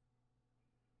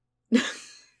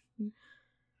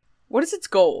 What is its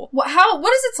goal? What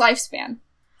is its lifespan?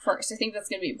 First, I think that's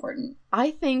going to be important.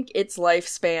 I think its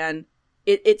lifespan,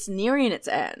 it's nearing its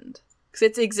end. Because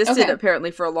it's existed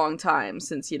apparently for a long time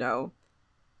since,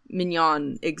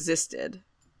 Mignon existed.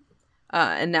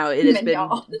 And now it has been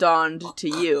donned to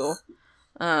you.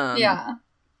 Yeah.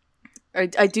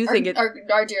 I do think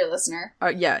our dear listener.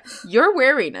 Yeah. You're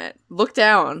wearing it. Look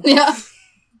down. Yeah.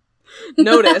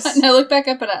 Notice. Now look back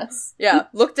up at us. Yeah,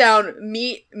 look down.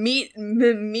 Meet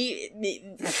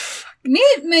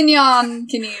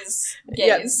Minyonkini's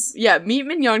gaze. Yeah, meet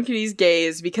Minyonkini's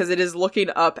gaze because it is looking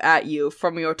up at you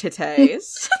from your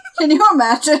titties. Can you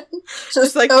imagine?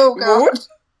 Just like, oh god.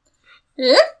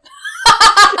 Yeah.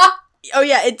 Oh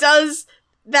yeah, it does.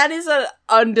 That is an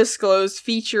undisclosed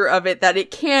feature of it, that it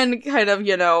can kind of,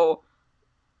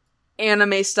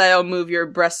 anime style move your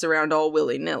breasts around all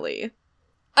willy-nilly.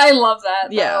 I love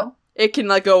that, though. Yeah. It can,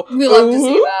 go, we love to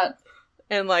see that.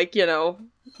 And, look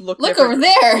different. over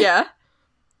there! Yeah.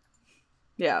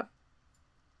 Yeah.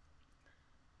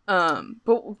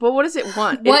 But what does it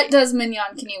want? What does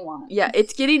Minyankini want? Yeah,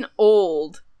 it's getting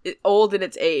old. Old in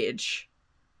its age.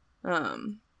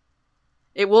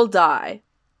 It will die.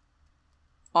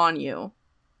 On you.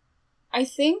 I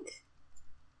think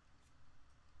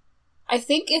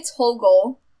its whole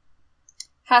goal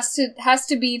has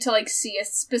to be to see a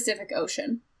specific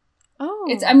ocean. Oh.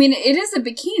 It is a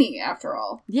bikini after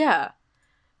all. Yeah.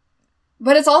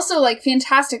 But it's also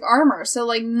fantastic armor.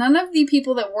 So none of the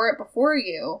people that wore it before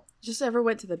you just ever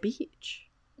went to the beach.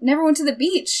 Never went to the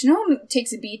beach. No one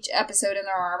takes a beach episode in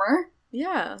their armor.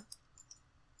 Yeah.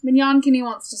 Minyankini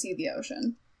wants to see the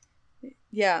ocean.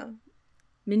 Yeah.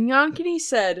 Minyankini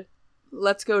said,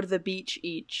 "Let's go to the beach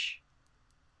each."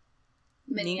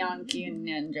 Minyankini and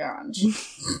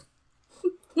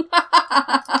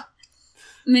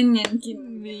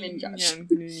Minyankini and Josh.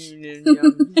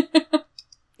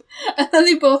 And then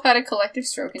they both had a collective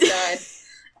stroke and died.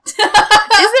 Is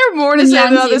there more to say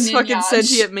about this fucking Minyanj.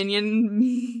 sentient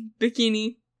minion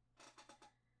bikini?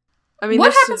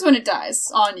 What happens when it dies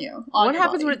on you? What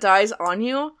happens when it dies on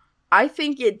you? I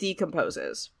think it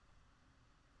decomposes.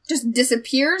 Just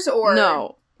disappears, or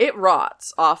no? It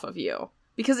rots off of you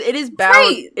because it is bound.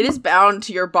 Right. It is bound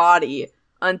to your body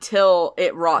until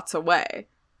it rots away.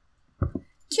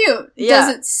 Cute. Yeah.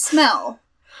 Does it smell?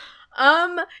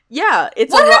 Yeah.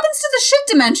 It's what happens to the shit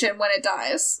dimension when it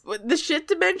dies? The shit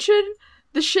dimension.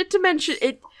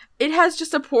 It has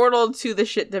just a portal to the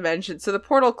shit dimension. So the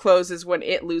portal closes when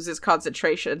it loses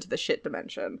concentration to the shit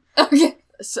dimension. Okay.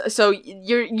 So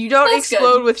you don't That's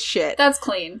explode good. with shit. That's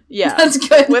clean. Yeah. That's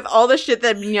good. With all the shit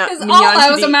that Because all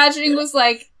I was imagining was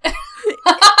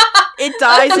it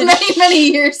dies in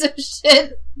many years of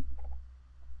shit.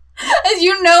 As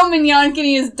you know,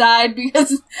 Minyankini has died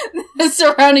because the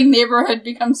surrounding neighborhood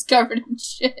becomes covered in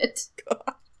shit.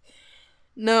 God.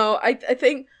 No, I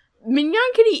think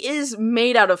Minyankini is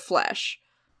made out of flesh.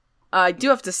 I do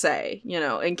have to say,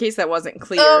 in case that wasn't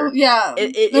clear. Oh, yeah.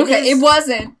 It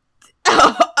wasn't.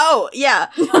 Oh, yeah.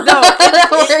 No,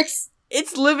 that works.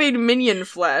 It's living minion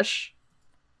flesh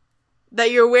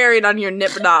that you're wearing on your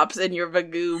nip-nops and your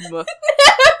vagoom.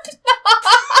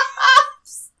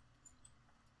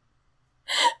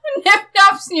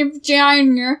 Nip-nops in your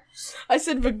vagina. I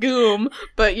said vagoom,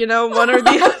 but one or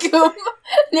the other.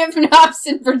 Nip-nops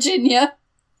in Virginia.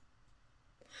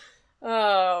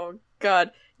 Oh,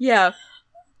 God. Yeah.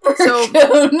 Virgoon. So,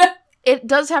 it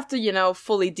does have to,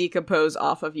 fully decompose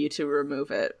off of you to remove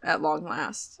it at long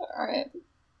last. Alright.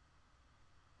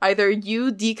 Either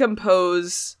you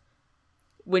decompose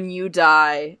when you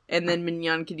die, and then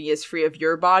Minyankini is free of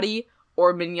your body,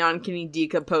 or Minyankini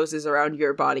decomposes around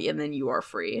your body, and then you are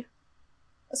free.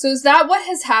 So is that what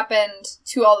has happened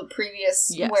to all the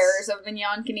previous Yes. wearers of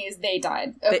Minyankini is they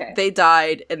died? Okay. They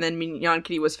died, and then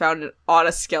Minyankini was found on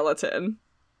a skeleton.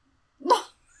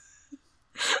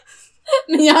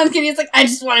 Minyankini is I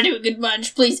just want to do a good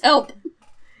munch. Please help.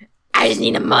 I just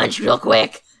need a munch real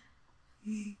quick.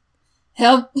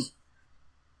 Help.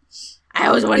 I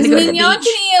always wanted Is to go to the beach.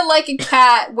 Minyankini like a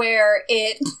cat where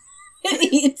it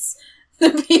eats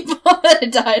the people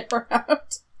that died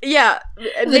around? Yeah,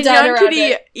 They died around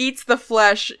Minyankini it. eats the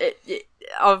flesh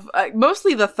of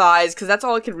mostly the thighs, because that's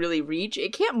all it can really reach.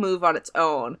 It can't move on its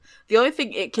own. The only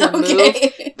thing it can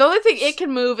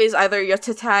move is either your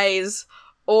titties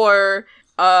or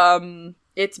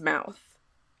its mouth.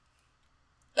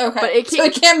 Okay, But it so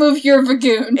it can't move your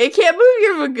vagoon. It can't move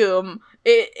your vagoom.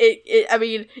 It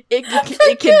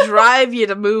can drive you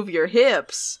to move your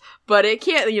hips, but it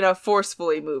can't,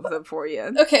 forcefully move them for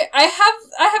you. Okay, I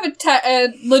have a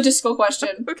logistical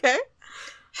question. Okay.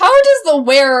 How does the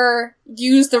wearer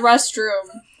use the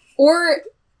restroom or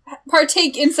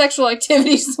partake in sexual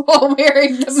activities while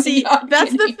wearing the See, Minyankini?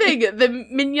 that's the thing. The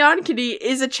Minyankini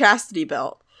is a chastity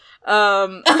belt.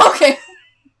 Okay.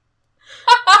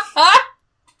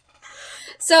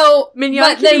 So,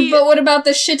 Minyankini- but what about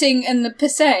the shitting and the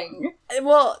pissing?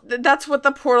 Well, that's what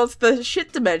the portal to the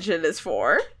shit dimension is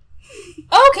for.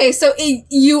 Okay, so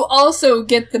you also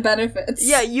get the benefits.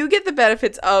 Yeah, you get the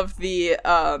benefits of the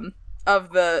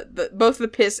both the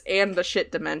piss and the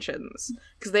shit dimensions,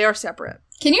 because they are separate.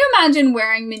 Can you imagine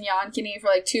wearing Minyankini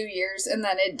for 2 years and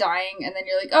then it dying, and then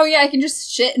you're like, oh yeah, I can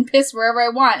just shit and piss wherever I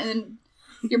want, and then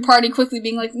your party quickly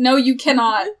being like, no, you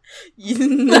cannot.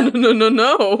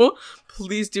 No.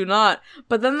 Please do not.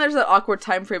 But then there's that awkward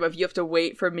time frame of you have to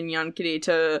wait for Minyankini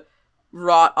to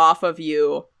rot off of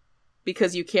you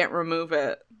because you can't remove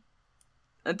it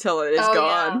until it is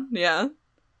gone. Yeah.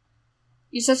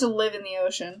 You just have to live in the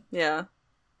ocean. Yeah.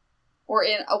 Or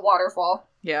in a waterfall.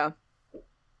 Yeah.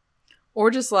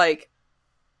 Or just, like,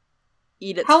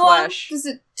 eat its How flesh. long does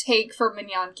it take for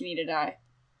Minyankini to die?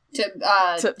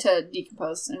 To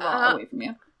decompose and rot away from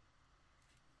you?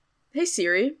 Hey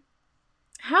Siri,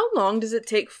 how long does it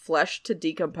take flesh to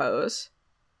decompose?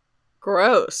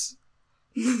 Gross.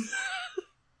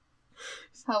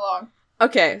 How long?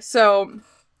 Okay, so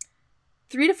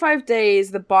 3 to 5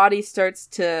 days, the body starts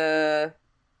to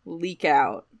leak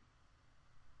out.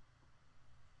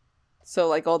 So,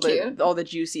 like, all the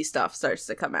juicy stuff starts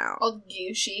to come out. All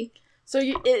gushy. So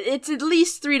it's at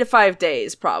least 3 to 5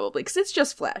 days, probably, because it's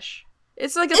just flesh.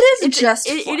 It's like flesh.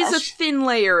 It is a thin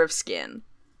layer of skin.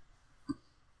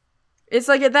 It's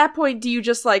like, at that point, do you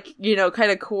just, like, you know,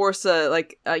 kind of coerce a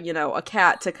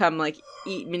cat to come, like,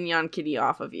 eat Minyankini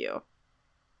off of you?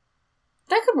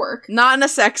 That could work. Not in a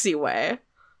sexy way.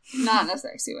 Not in a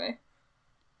sexy way.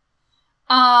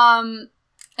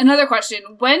 Another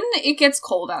question. When it gets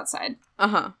cold outside.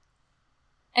 Uh-huh.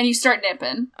 And you start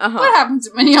nipping. Uh-huh. What happens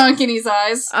to Minyankini's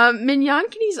eyes?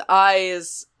 Minyankini's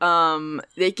eyes,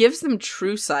 it gives them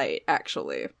true sight,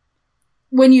 actually.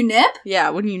 When you nip? Yeah,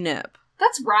 when you nip.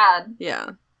 That's rad.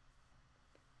 Yeah.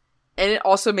 And it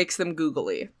also makes them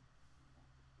googly.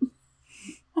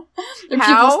 Their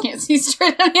pupils can't see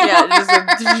straight anymore.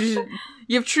 Yeah,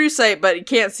 you have true sight, but you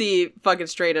can't see fucking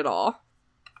straight at all.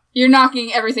 You're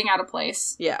knocking everything out of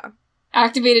place. Yeah.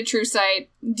 Activated true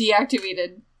sight,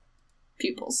 deactivated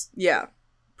pupils. Yeah.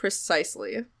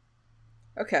 Precisely.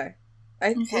 Okay.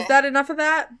 Is that enough of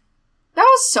that? That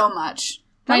was so much.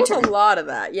 That was a lot of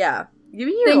that, yeah. Give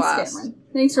me your last. Cameron.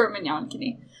 Thanks for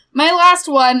Minyankini. My last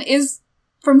one is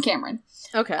from Cameron.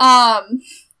 Okay.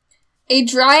 A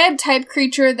dryad-type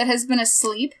creature that has been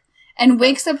asleep and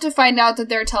wakes up to find out that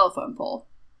they're a telephone pole.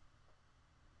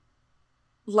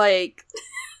 Like,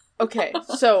 okay,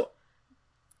 so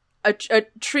a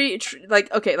tree, like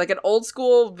an old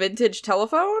school vintage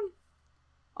telephone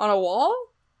on a wall,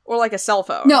 or like a cell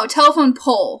phone? No, telephone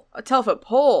pole. A telephone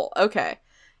pole. Okay,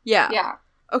 yeah, yeah.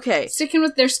 Okay, sticking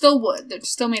with, they're still wood. They're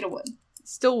still made of wood.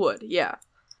 Still wood. Yeah.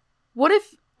 What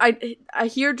if I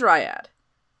hear dryad?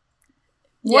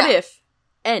 What if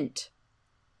Ent?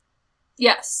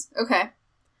 Yes. Okay.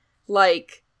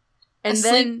 Like, and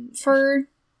asleep then for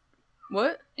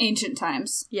what? Ancient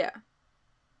times. Yeah.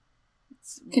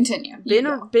 Continue.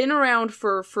 Been around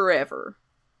for forever,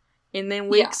 and then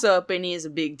wakes up and he has a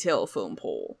big telephone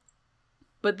pole.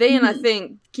 But then I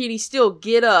think can he still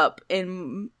get up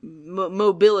and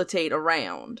mobilitate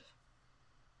around?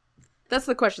 That's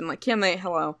the question. Like, can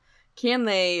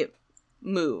they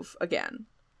move again?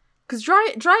 Because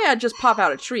dryad just pop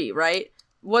out a tree, right?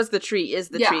 Is the tree,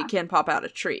 can pop out a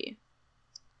tree.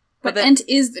 But Ent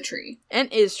is the tree.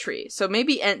 Ent is tree. So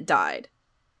maybe Ent died.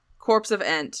 Corpse of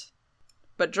Ent.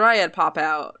 But dryad pop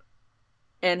out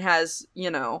and has,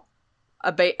 you know,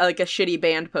 like a shitty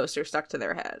band poster stuck to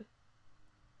their head.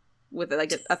 With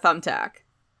like a thumbtack.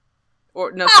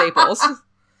 Or no staples.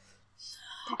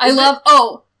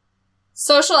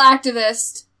 Social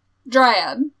activist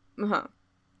dryad. Uh-huh.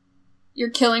 You're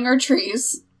killing our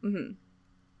trees. Mm-hmm.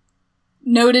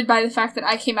 Noted by the fact that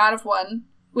I came out of one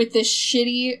with this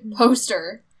shitty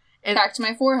poster tacked to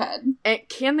my forehead. And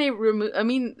can they remove... I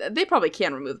mean, they probably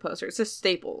can remove the poster. It's just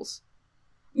staples.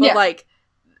 But, like,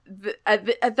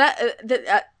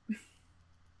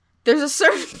 there's a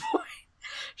certain point...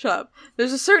 Shut up.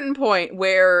 There's a certain point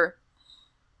where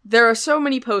there are so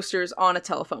many posters on a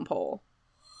telephone pole.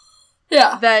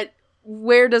 Yeah. That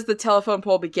where does the telephone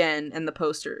pole begin and the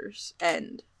posters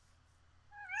end?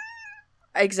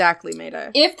 Exactly,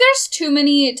 Mayday. If there's too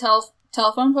many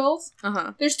telephone poles,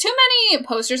 uh-huh, there's too many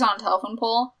posters on a telephone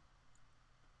pole,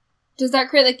 does that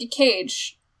create like a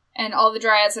cage? And all the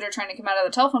dryads that are trying to come out of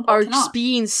the telephone pole are cannot? just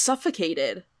being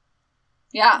suffocated.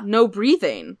 Yeah. No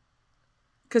breathing.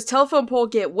 Because telephone pole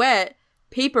get wet,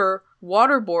 paper,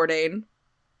 waterboarding.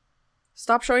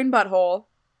 Stop showing butthole.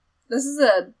 This is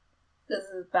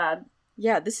bad.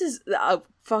 Yeah, this is a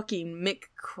fucking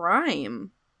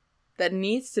McCrime that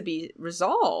needs to be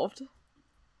resolved.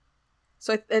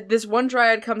 So this one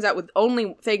dryad comes out with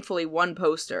only, thankfully, one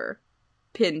poster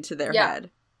pinned to their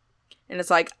head. And it's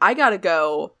like, I gotta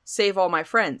go save all my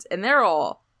friends. And they're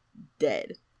all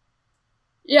dead.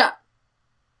 Yeah.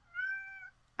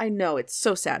 I know, it's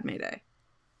so sad, Mayday.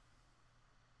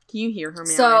 Can you hear her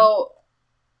meowing? So,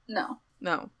 no.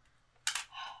 No.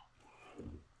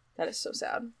 That is so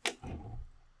sad.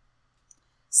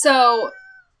 So,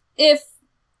 if...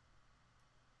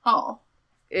 Oh.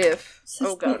 If. Says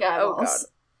Oh god. big Oh god. eyeballs.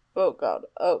 Oh god.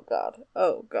 Oh god.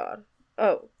 Oh god.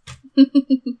 Oh.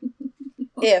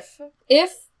 If.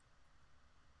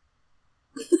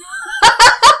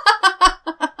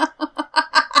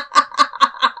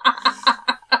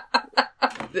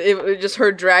 It just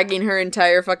her dragging her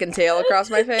entire fucking tail across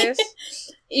my face.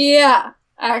 Yeah.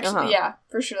 Actually, yeah.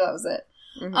 For sure that was it.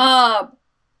 Mm-hmm.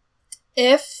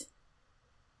 If.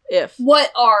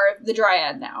 What are the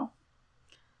Dryad now?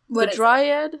 The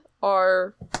Dryad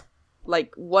are...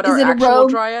 Like, what is are it actual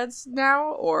Dryads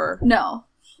now, or... No.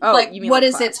 Oh, like, you mean what like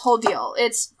is class? its whole deal?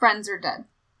 It's friends or dead.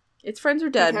 It's friends or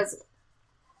dead. Because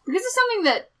it's something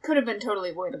that could have been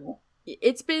totally avoidable.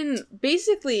 It's been,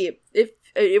 basically, if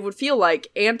it would feel like,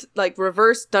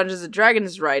 reverse Dungeons &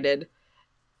 Dragons righted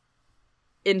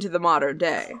into the modern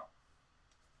day.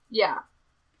 Yeah.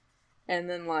 And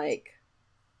then,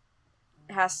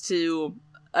 has to,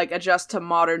 adjust to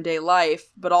modern day life,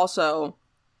 but also...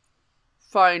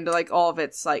 find, all of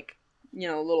its,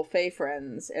 little fae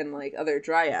friends and, other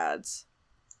dryads.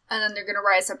 And then they're gonna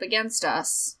rise up against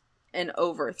us. And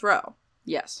overthrow.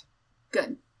 Yes.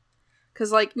 Good.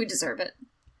 Because, we deserve it.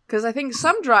 Because I think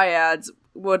some dryads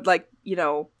would,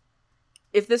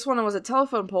 if this one was a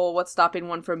telephone pole, what's stopping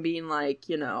one from being, a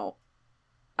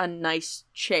nice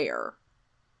chair?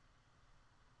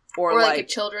 Or a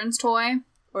children's toy.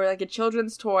 Or, a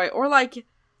children's toy. Or,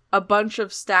 a bunch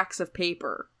of stacks of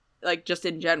paper. Just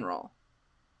in general.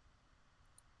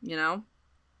 You know?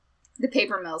 The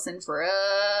paper mill's in for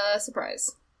a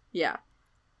surprise. Yeah.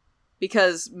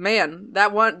 Because, man,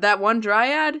 that one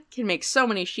dryad can make so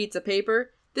many sheets of paper.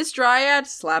 This dryad,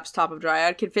 slaps top of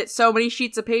dryad, can fit so many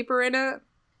sheets of paper in it.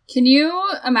 Can you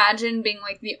imagine being,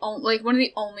 one of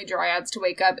the only dryads to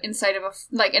wake up inside of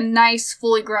a nice,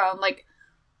 fully grown,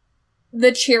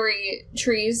 the cherry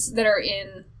trees that are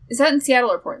in... Is that in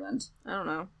Seattle or Portland? I don't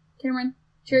know. Cameron?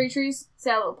 Cherry trees?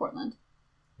 Seattle or Portland?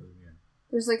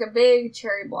 There's a big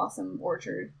cherry blossom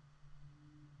orchard.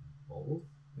 Both?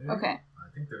 Maybe? Okay. I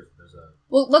think there's a...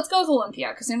 Well, let's go with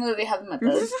Olympia, because I know that they have them at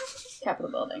the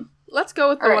Capitol building. Let's go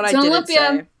with the one I didn't Olympia,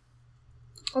 say.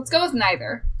 Let's go with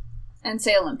neither, and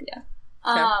say Olympia.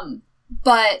 Okay.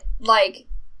 But,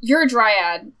 you're a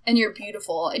dryad, and you're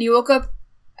beautiful, and you woke up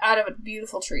out of a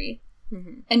beautiful tree,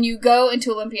 and you go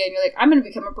into Olympia, and you're like, I'm going to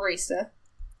become a barista.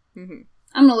 Mm-hmm.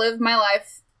 I'm going to live my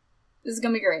life. This is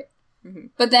going to be great. Mm-hmm.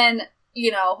 But then,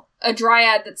 a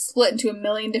dryad that's split into a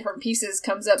million different pieces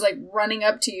comes up, running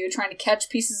up to you, trying to catch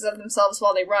pieces of themselves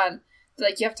while they run. They're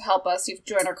like, you have to help us. You have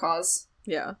to join our cause.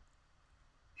 Yeah.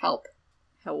 Help.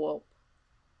 Help.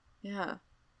 Yeah.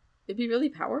 It'd be really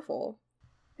powerful.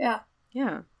 Yeah.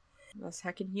 Yeah. Us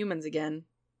hacking humans again.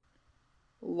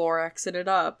 Loraxing it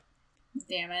up.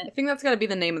 Damn it. I think that's gotta be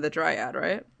the name of the dryad,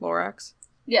 right? Lorax?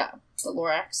 Yeah. The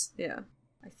Lorax. Yeah.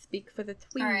 I speak for the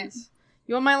tweens. Alright.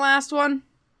 You want my last one?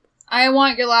 I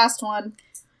want your last one.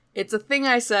 It's a thing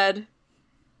I said.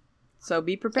 So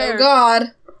be prepared. Oh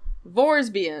god.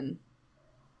 Vorsbian.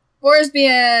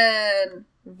 Vorsbian.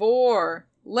 Vor.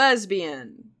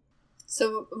 Lesbian.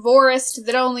 So, vorist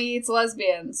that only eats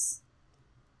lesbians.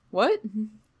 What?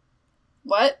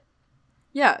 What?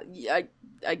 Yeah,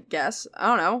 I guess. I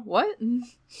don't know. What?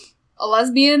 A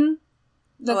lesbian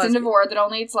that's lesbian. into vor that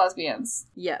only eats lesbians.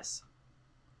 Yes.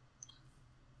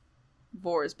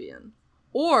 Vorsbian.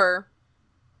 Or...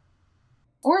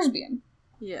 Orsbian.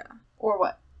 Yeah. Or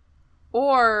what?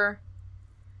 Or...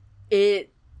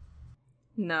 It...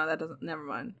 No, that doesn't... Never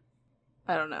mind.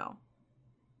 I don't know.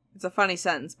 It's a funny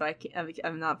sentence, but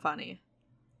I'm not funny.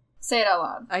 Say it out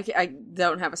loud. I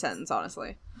don't have a sentence,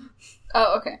 honestly.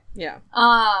 Oh, okay. Yeah.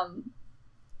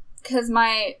 Because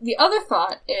the other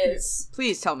thought is...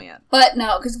 Please tell me it. But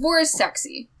no, because vor is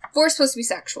sexy. Vor is supposed to be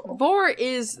sexual. Vor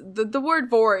is... The word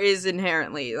vor is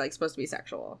inherently, supposed to be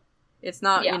sexual. It's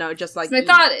not, just So my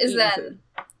thought is then...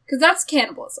 Because that's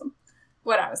cannibalism.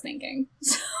 What I was thinking.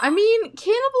 I mean,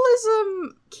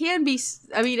 cannibalism can be...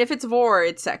 I mean, if it's vor,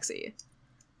 it's sexy.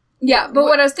 Yeah, but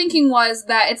what I was thinking was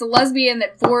that it's a lesbian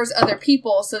that vores other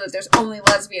people so that there's only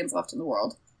lesbians left in the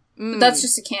world. But that's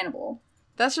just a cannibal.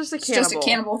 That's just a It's cannibal. just a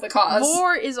cannibal with a cause.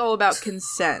 Vor is all about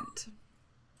consent.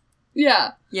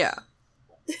 Yeah. Yeah.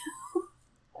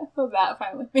 I hope that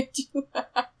finally made you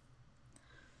laugh.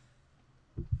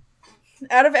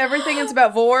 Out of everything, it's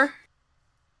about vor?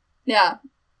 Yeah.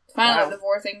 Finally, Wow. the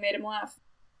vor thing made him laugh.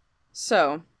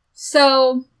 So,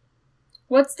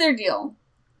 what's their deal?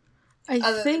 I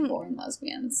Other think... than boring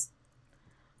lesbians.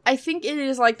 I think it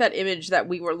is like that image that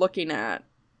we were looking at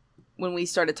when we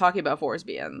started talking about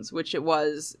Vorsbians, which it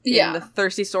was in the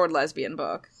Thirsty Sword lesbian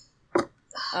book.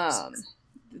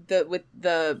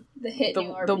 The hit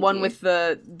new the one RPG. with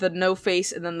the no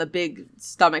face and then the big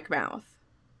stomach mouth.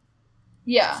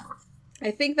 Yeah.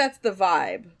 I think that's the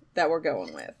vibe that we're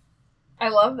going with. I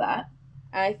love that.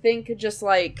 I think just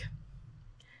like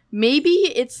maybe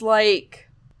it's like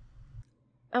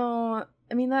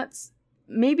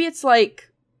maybe it's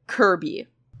like Kirby.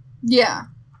 Yeah.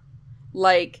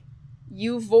 Like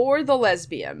you vor the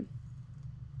lesbian.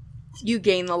 You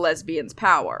gain the lesbian's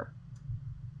power.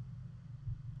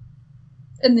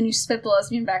 And then you spit the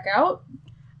lesbian back out?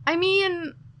 I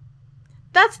mean,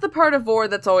 that's the part of vor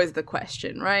that's always the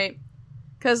question, right?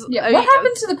 Because Yeah, what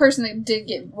happened to the person that did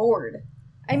get bored?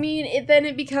 I mean, then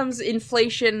it becomes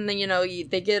inflation, you know,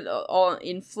 they get all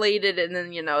inflated, and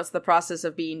then, you know, it's the process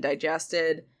of being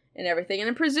digested and everything, and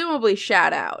then presumably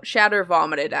shat or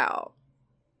vomited out.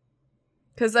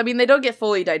 Because, I mean, they don't get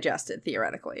fully digested,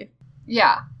 theoretically.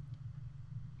 Yeah.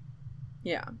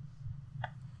 Yeah.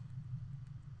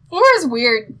 Vor is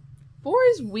weird. Vor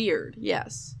is weird,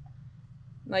 yes.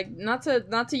 Like, not to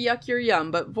yuck your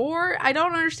yum, but vor, I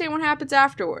don't understand what happens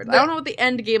afterward. I don't know what the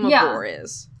end game of vor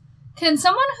is. Can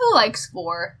someone who likes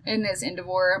vor and is into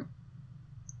vor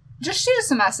just shoot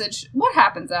us a message? What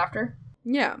happens after?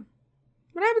 Yeah.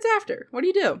 What happens after? What do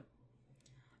you do?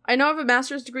 I know I have a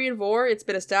master's degree in vor, it's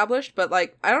been established, but,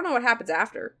 like, I don't know what happens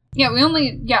after. Yeah,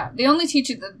 they only teach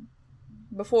you the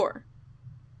Before.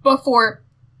 before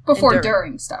And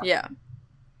during stuff. Yeah.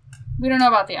 We don't know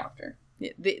about the after.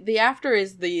 The after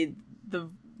is the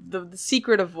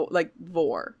secret of, like,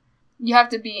 vor. You have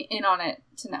to be in on it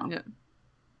to know. Yeah.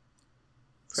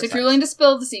 So if you're willing to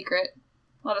spill the secret,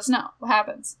 let us know. What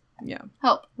happens? Yeah.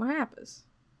 Help. What happens?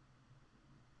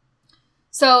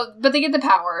 So, but they get the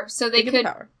power. So they get could... the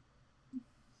power.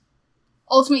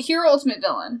 Ultimate hero, ultimate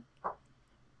villain.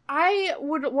 I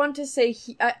would want to say...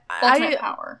 Ultimate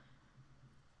power.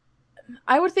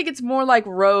 I would think it's more like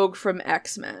Rogue from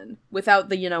X-Men, without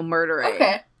the, you know, murdering.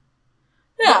 Okay.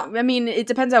 Yeah. I mean, it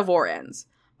depends how vor ends.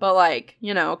 But, like,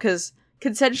 you know, because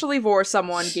consensually vor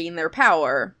someone gain their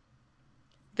power,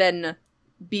 then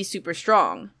be super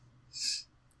strong.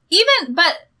 Even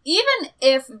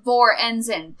if vor ends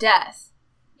in death,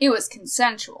 it was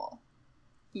consensual.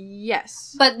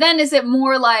 Yes. But then is it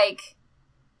more like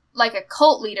a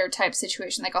cult leader type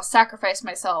situation? Like, I'll sacrifice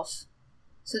myself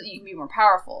so that you can be more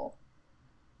powerful.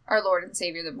 Our Lord and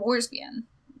Savior, the Vorsbian.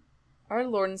 Our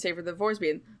Lord and Savior, the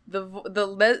Vorsbian.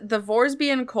 The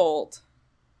Vorsbian cult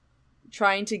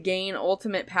trying to gain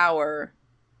ultimate power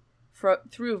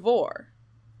through vor.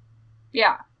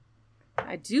 Yeah.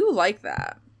 I do like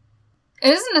that. It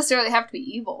doesn't necessarily have to be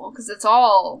evil, because it's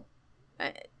all...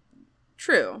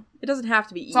 True. It doesn't have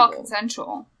to be It's evil. all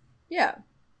consensual. Yeah.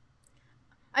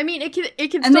 I mean, it can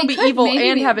And still they be could evil maybe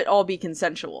and be- have it all be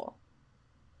consensual.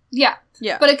 Yeah.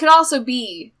 Yeah. But it could also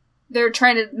be they're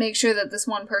trying to make sure that this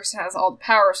one person has all the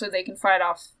power so they can fight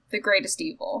off the greatest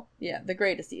evil. Yeah, the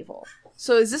greatest evil.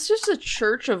 So is this just a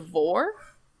church of vor?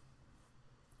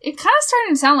 It kind of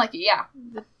starting to sound like it, yeah.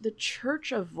 The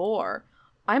Church of Vor.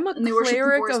 I'm a And they worship the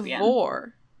cleric of Vorsbian.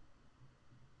 vor.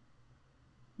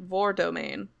 Vor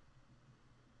domain.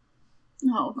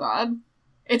 Oh, God.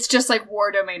 It's just like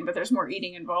War Domain, but there's more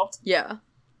eating involved. Yeah.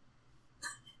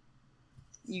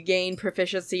 You gain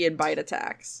proficiency in bite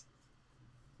attacks.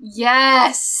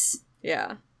 Yes!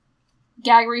 Yeah.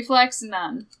 Gag reflex?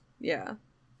 None. Yeah.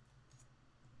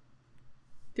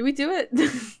 Did we do it?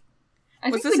 I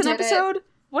Was think this we an did episode? It.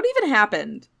 What even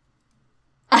happened?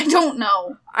 I don't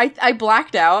know. I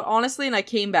blacked out, honestly, and I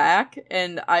came back,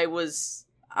 and I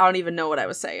don't even know what I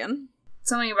was saying.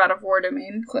 Something about a War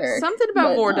Domain cleric. Something about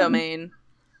but, Vor Domain.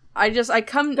 But I think we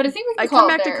can come call it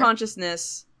back there. to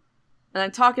consciousness, and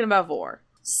I'm talking about Vor.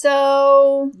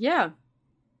 So... Yeah.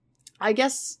 I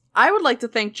guess I would like to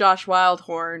thank Josh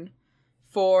Wildhorn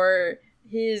for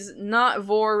his not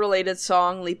Vor-related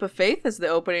song, Leap of Faith, as the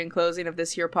opening and closing of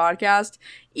this here podcast.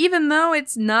 Even though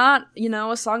it's not,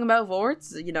 a song about Vor,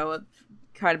 it's,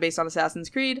 kind of based on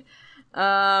Assassin's Creed.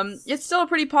 It's still a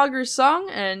pretty poggers song,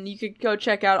 and you could go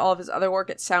check out all of his other work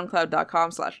at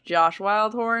soundcloud.com/Josh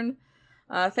Wildhorn.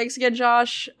 Thanks again,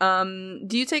 Josh. Do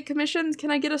you take commissions? Can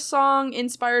I get a song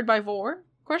inspired by Vor? ?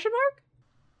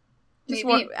 Just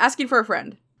Maybe. asking for a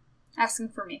friend. Asking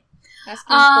for me.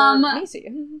 Asking for Macy.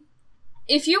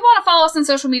 If you want to follow us on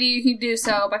social media, you can do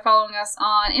so by following us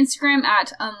on Instagram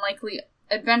at Unlikely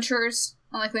Adventures,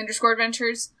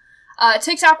 Unlikely_Adventures.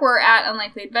 TikTok, we're at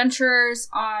Unlikely Adventures.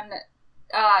 On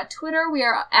Twitter, we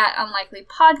are at Unlikely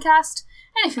Podcast.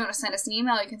 And if you want to send us an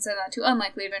email, you can send that to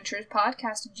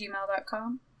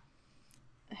unlikelyadventurespodcast@gmail.com.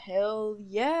 Hell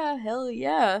yeah. Hell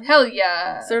yeah.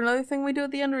 Is there another thing we do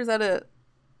at the end, or is that it?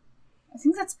 I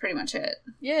think that's pretty much it.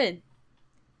 Yeah.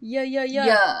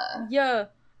 Yeah.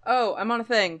 Oh, I'm on a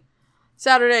thing.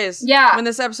 Saturdays. Yeah. When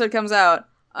this episode comes out.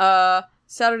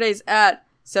 Saturdays at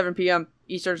 7 p.m.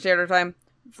 Eastern Standard Time,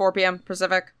 4 p.m.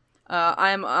 Pacific.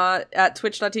 I'm at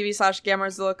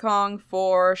twitch.tv/GamersZillaKong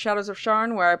for Shadows of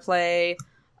Sharn, where I play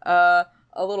a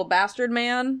little bastard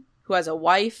man who has a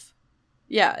wife.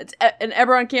 Yeah, it's an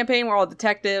Eberron campaign. We're all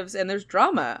detectives, and there's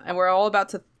drama, and we're all about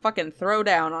to fucking throw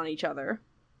down on each other.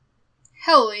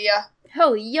 Hell yeah.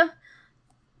 Hell yeah.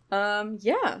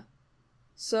 Yeah.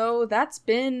 So that's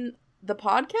been the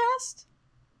podcast?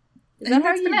 Is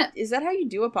that how you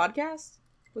do a podcast?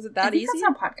 Was it that easy? That's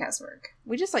how podcasts work.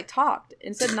 We just, talked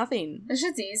and said nothing. This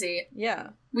shit's easy. Yeah.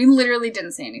 We literally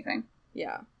didn't say anything.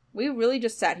 Yeah. We really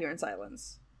just sat here in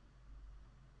silence.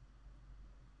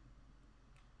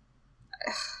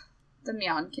 The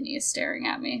Myonkini is staring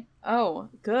at me. Oh,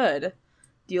 good.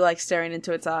 Do you like staring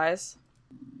into its eyes?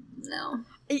 No.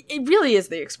 It really is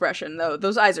the expression, though.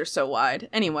 Those eyes are so wide.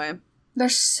 Anyway. They're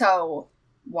so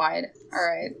wide.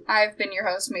 Alright. I've been your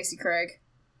host, Macy Craig.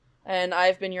 And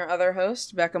I've been your other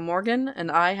host, Becca Morgan, and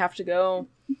I have to go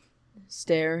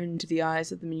stare into the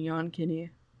eyes of the Myonkini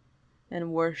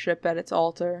and worship at its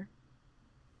altar,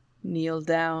 kneel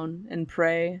down and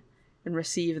pray, and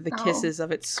receive the kisses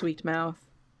of its sweet mouth.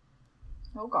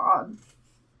 Oh god.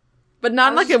 But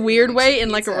not in like a weird way, in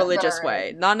like a religious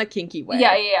way. Not in a kinky way.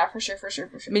 Yeah, for sure.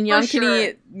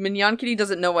 Myonkini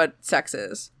doesn't know what sex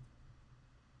is.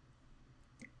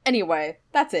 Anyway,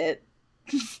 that's it.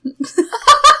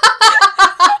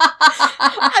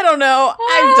 I don't know.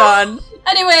 I'm done.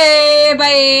 Anyway,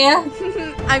 bye.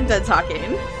 I'm done talking.